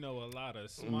well, you know a lot of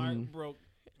smart broke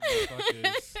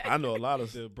motherfuckers. I know a lot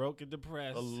of the broke and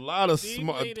depressed. A lot of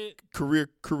smart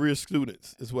career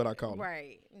students is what I call them.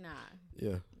 Right? Nah.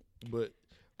 Yeah, but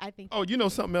I think. Oh, you know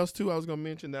something else too? I was gonna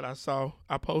mention that I saw.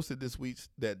 I posted this week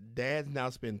that dads now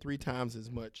spend 3 times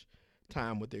as much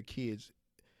time with their kids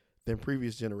than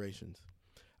previous generations.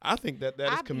 I think that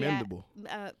is commendable.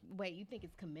 Wait, you think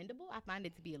it's commendable? I find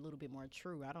it to be a little bit more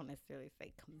true. I don't necessarily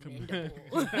say commendable.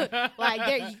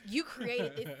 Like you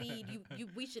created this seed.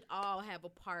 We should all have a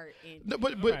part in. No,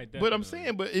 but I'm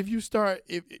saying, but if you start,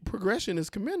 if progression is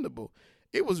commendable.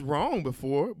 It was wrong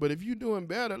before, but if you're doing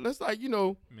better, let's Man,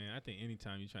 I think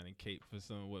anytime you're trying to cape for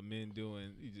some what men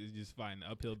doing, you just fight an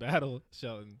uphill battle,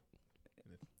 Sheldon.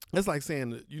 It's like saying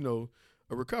that,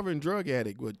 a recovering drug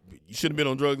addict, you shouldn't have been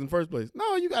on drugs in the first place.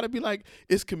 No, you got to be like,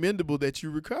 it's commendable that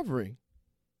you're recovering.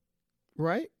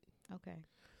 Right? Okay.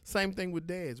 Same thing with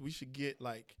dads. We should get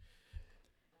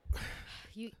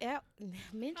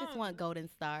men just want golden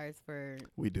stars for.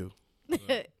 We do.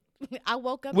 I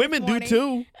woke up. Women do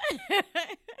too.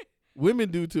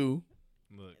 Women do too.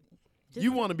 Look,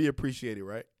 you want to be appreciated,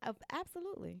 right?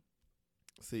 Absolutely.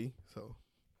 See, so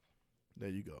there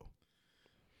you go.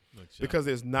 Look, because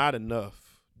there's not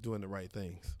enough doing the right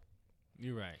things.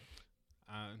 You're right.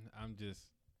 I'm just.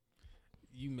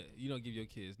 You don't give your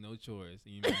kids no chores,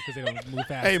 because they don't move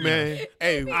fast. Hey man,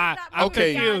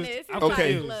 okay.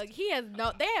 Okay. Look,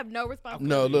 they have no responsibility.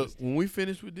 No, look, when we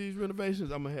finish with these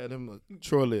renovations, I'm gonna have them a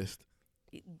chore list.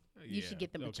 You should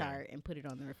get them a chart and put it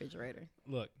on the refrigerator.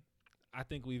 Look, I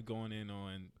think we've gone in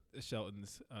on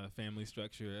Shelton's family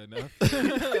structure enough for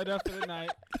the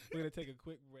night. We're gonna take a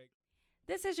quick break.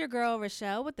 This is your girl,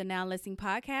 Rochelle, with the Now Listening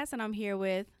Podcast, and I'm here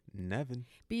with Nevin.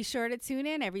 Be sure to tune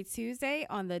in every Tuesday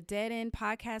on the Dead End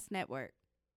Podcast Network.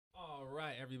 All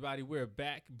right, everybody, we're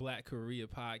back. Black Korea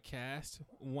Podcast.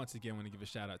 Once again, I want to give a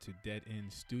shout out to Dead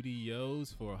End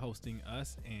Studios for hosting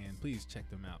us, and please check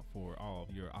them out for all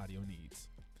of your audio needs.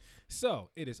 So,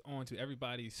 it is on to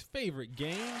everybody's favorite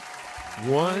game.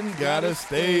 One Gotta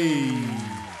Stay.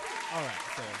 All right,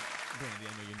 so Brandy, I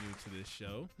know you're new to this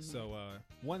show. So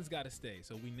one's got to stay.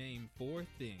 So we name 4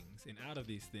 things, and out of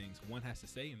these things, one has to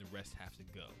stay, and the rest have to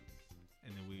go.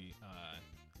 And then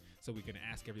so we're gonna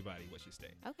ask everybody what should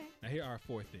stay. Okay. Now here are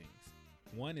 4 things.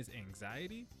 1 is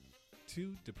anxiety,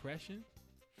 2 depression,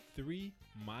 3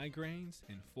 migraines,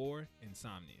 and 4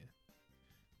 insomnia.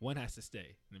 One has to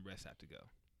stay, and the rest have to go.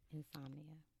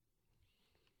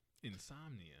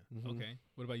 Insomnia. Mm-hmm. Okay.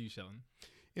 What about you, Sheldon?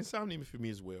 Insomnia for me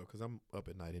as well, because I'm up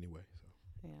at night anyway.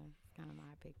 So. Yeah, it's kind of why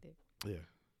I picked it. Yeah.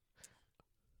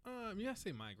 I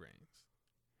say migraines.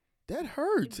 That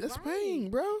hurts. That's pain,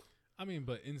 bro. I mean,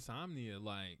 but insomnia,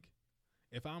 like,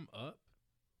 if I'm up,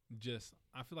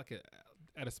 I feel like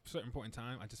at a certain point in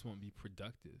time, I just won't be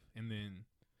productive. And then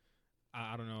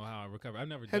I don't know how I recover.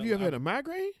 Have you ever had a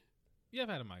migraine? Yeah, I've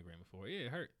had a migraine before. Yeah,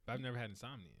 it hurt. But I've never had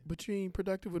insomnia. But you ain't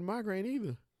productive with migraine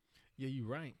either. Yeah, you're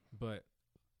right. But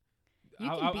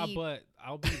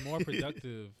I'll be more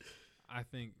productive, I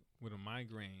think, with a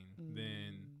migraine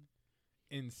than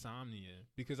insomnia,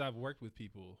 because I've worked with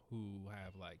people who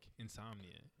have like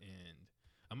insomnia, and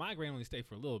a migraine only stay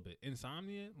for a little bit.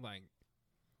 Insomnia, like,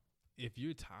 if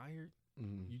you're tired,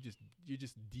 you're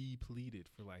just depleted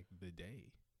for like the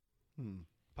day,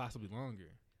 possibly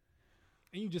longer,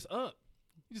 and you just up.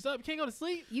 You can't go to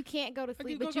sleep. You can't go to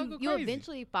sleep, but you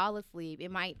eventually fall asleep.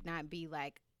 It might not be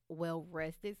like well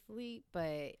rested sleep,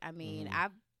 but I mean,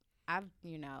 I've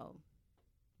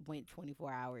went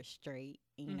 24 hours straight.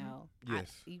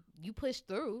 Yes. You push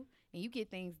through and you get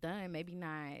things done. Maybe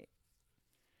not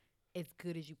as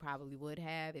good as you probably would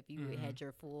have if you had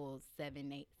your full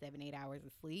 7-8 hours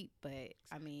of sleep. But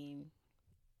I mean,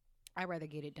 I'd rather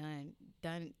get it done.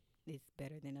 Done is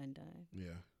better than undone.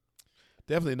 Yeah,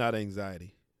 definitely not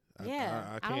anxiety.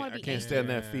 Yeah, I can't stand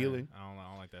that feeling. I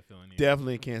don't like that feeling either.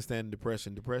 Definitely can't stand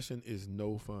depression. Depression is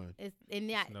no fun.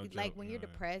 Like when you're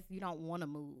depressed, you don't want to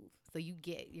move, so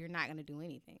you're not gonna do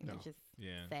anything. No. It's just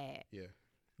sad. Yeah.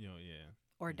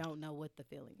 Or don't know what the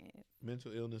feeling is.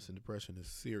 Mental illness and depression is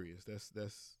serious.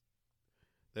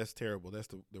 That's terrible. That's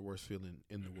the worst feeling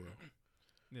in the world.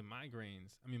 then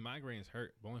migraines. I mean, migraines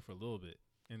hurt, but only for a little bit,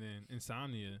 and then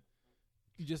insomnia.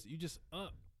 You just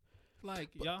up. Like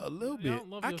y'all, a little bit.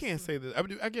 I can't say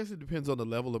that. I guess it depends on the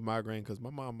level of migraine. Because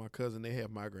my mom, and my cousin, they have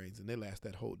migraines and they last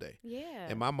that whole day. Yeah.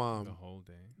 And my mom, the whole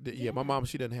day. My mom,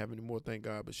 she doesn't have any more, thank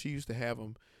God. But she used to have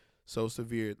them so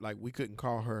severe, like we couldn't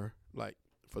call her. Like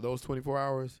for those 24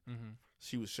 hours,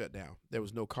 she was shut down. There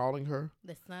was no calling her.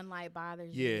 The sunlight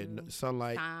bothers you. Yeah,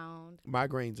 sunlight. Sound.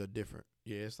 Migraines are different.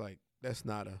 Yeah, it's like that's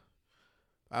not a.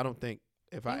 I don't think.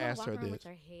 If I asked her this, with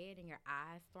your head and your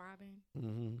eyes throbbing.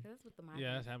 That's what the migraine.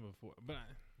 Yeah, that's happened before, but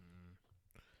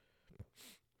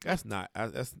that's not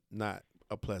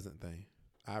a pleasant thing.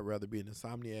 I'd rather be an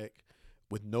insomniac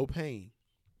with no pain.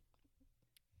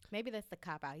 Maybe that's the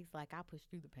cop out. He's like, I'll push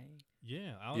through the pain.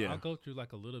 Yeah, I'll go through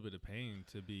like a little bit of pain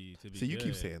to be. So you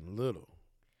keep saying little.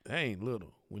 That ain't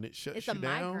little. When it shuts you down.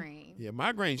 It's a migraine. Yeah,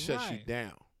 migraine shuts you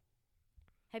down.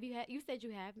 Have you had? You said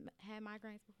you have had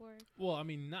migraines before. Well, I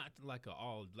mean, not like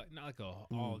all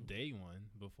day one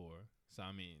before. So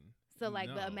I mean. So like,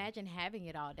 but imagine having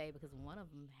it all day because one of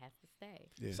them has to stay.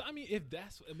 Yeah. So I mean,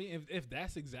 if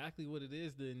that's exactly what it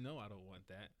is, then no, I don't want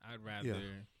that. I'd rather.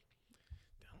 Yeah.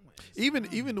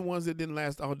 Even the ones that didn't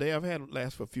last all day, I've had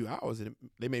last for a few hours and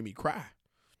they made me cry.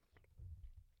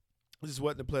 It just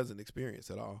wasn't a pleasant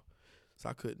experience at all, so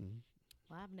I couldn't.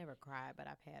 Well, I've never cried, but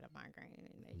I've had a migraine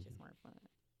and they just weren't fun.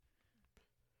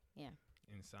 Yeah.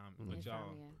 Insomnia. But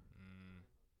y'all.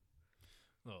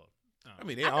 Look. I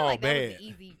mean, they're all bad. That was an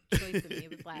easy choice to me. It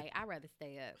was like, I'd rather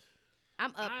stay up.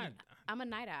 I'm up. I'm a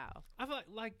night owl. I feel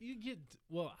like you get.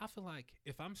 Well, I feel like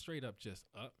if I'm straight up just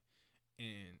up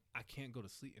and I can't go to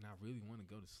sleep and I really want to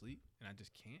go to sleep and I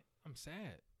just can't, I'm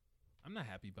sad. I'm not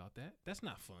happy about that. That's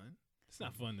not fun. It's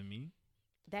not fun to me.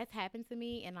 That's happened to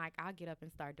me, and like I'll get up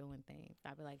and start doing things.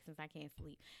 I'll be like, since I can't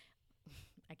sleep,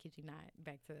 I kid you not.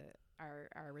 Back to our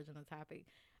original topic.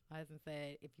 My husband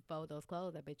said, if you fold those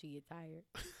clothes, I bet you get tired.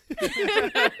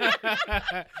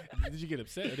 Did you get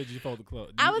upset or did you fold the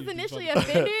clothes? I was initially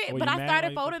offended, but I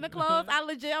started folding the clothes. I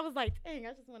was like, dang,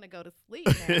 I just want to go to sleep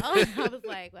now. I was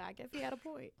like, well, I guess he had a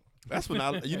point. That's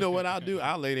when you know what I'll do?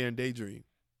 I'll lay there and daydream.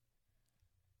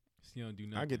 You don't do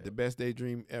nothing. I get the best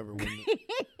daydream ever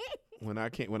when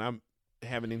I'm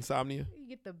having insomnia. You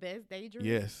get the best daydream?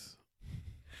 Yes.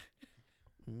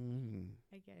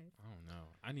 I guess. I don't know.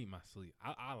 I need my sleep.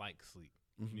 I like sleep.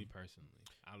 Me personally,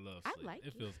 I love sleep. I like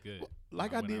it. Feels good. Well, I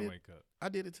wake up. I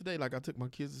did it today. Like I took my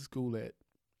kids to school at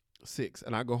 6,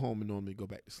 and I go home and normally go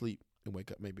back to sleep and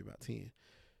wake up maybe about 10.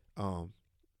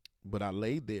 But I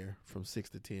laid there from 6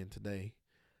 to 10 today,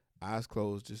 eyes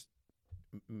closed, just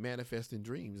manifesting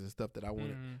dreams and stuff that I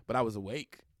wanted. But I was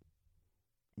awake.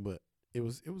 But it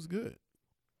was good.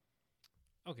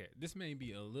 Okay, this may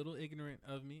be a little ignorant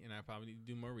of me, and I probably need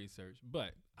to do more research,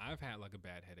 but I've had like a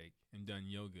bad headache and done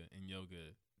yoga, and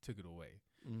yoga took it away.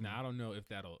 Now I don't know if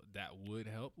that would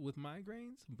help with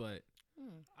migraines, but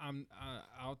I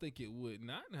don't think it would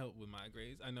not help with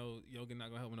migraines. I know yoga not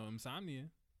gonna help with no insomnia.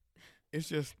 It's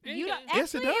just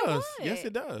yes, it does. Yes,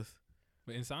 it does.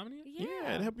 But insomnia?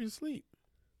 Yeah, it helps you sleep.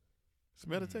 It's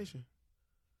meditation.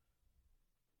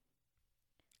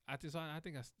 I think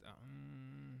I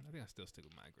still stick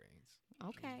with migraines.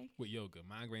 Okay. With yoga,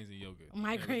 migraines and yoga.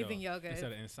 Migraines and yoga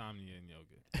instead of insomnia and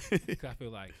yoga. Because I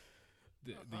feel like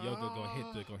the yoga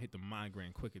gonna hit the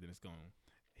migraine quicker than it's gonna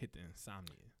hit the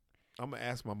insomnia. I'm gonna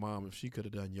ask my mom if she could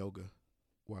have done yoga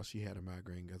while she had a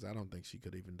migraine, because I don't think she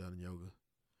could have even done yoga.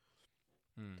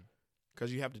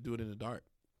 Because you have to do it in the dark.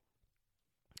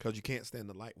 Because you can't stand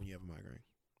the light when you have a migraine.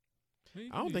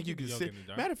 I don't think you can sit.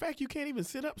 Matter of fact, you can't even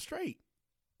sit up straight.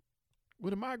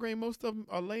 With a migraine, most of them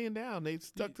are laying down. They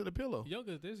stuck to the pillow.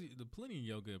 Yoga, there's plenty of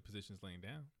yoga positions laying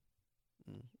down.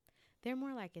 They're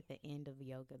more like at the end of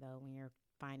yoga, though, when you're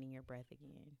finding your breath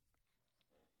again.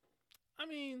 I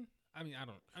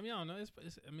don't know.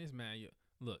 It's mad.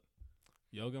 Look,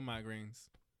 yoga, migraines.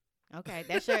 Okay,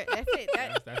 that's it.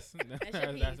 That's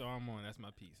all I'm on. That's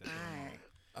my piece.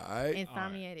 All right.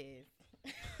 Insomnia it is.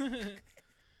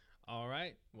 All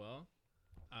right. Well,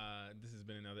 this has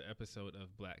been another episode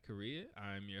of Black Korea.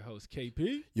 I'm your host,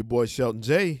 KP. Your boy, Shelton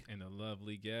J. And a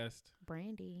lovely guest,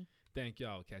 Brandy. Thank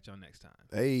y'all. Catch y'all next time.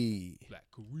 Hey. Black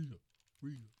Korea.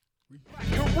 Korea.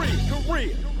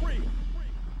 Korea.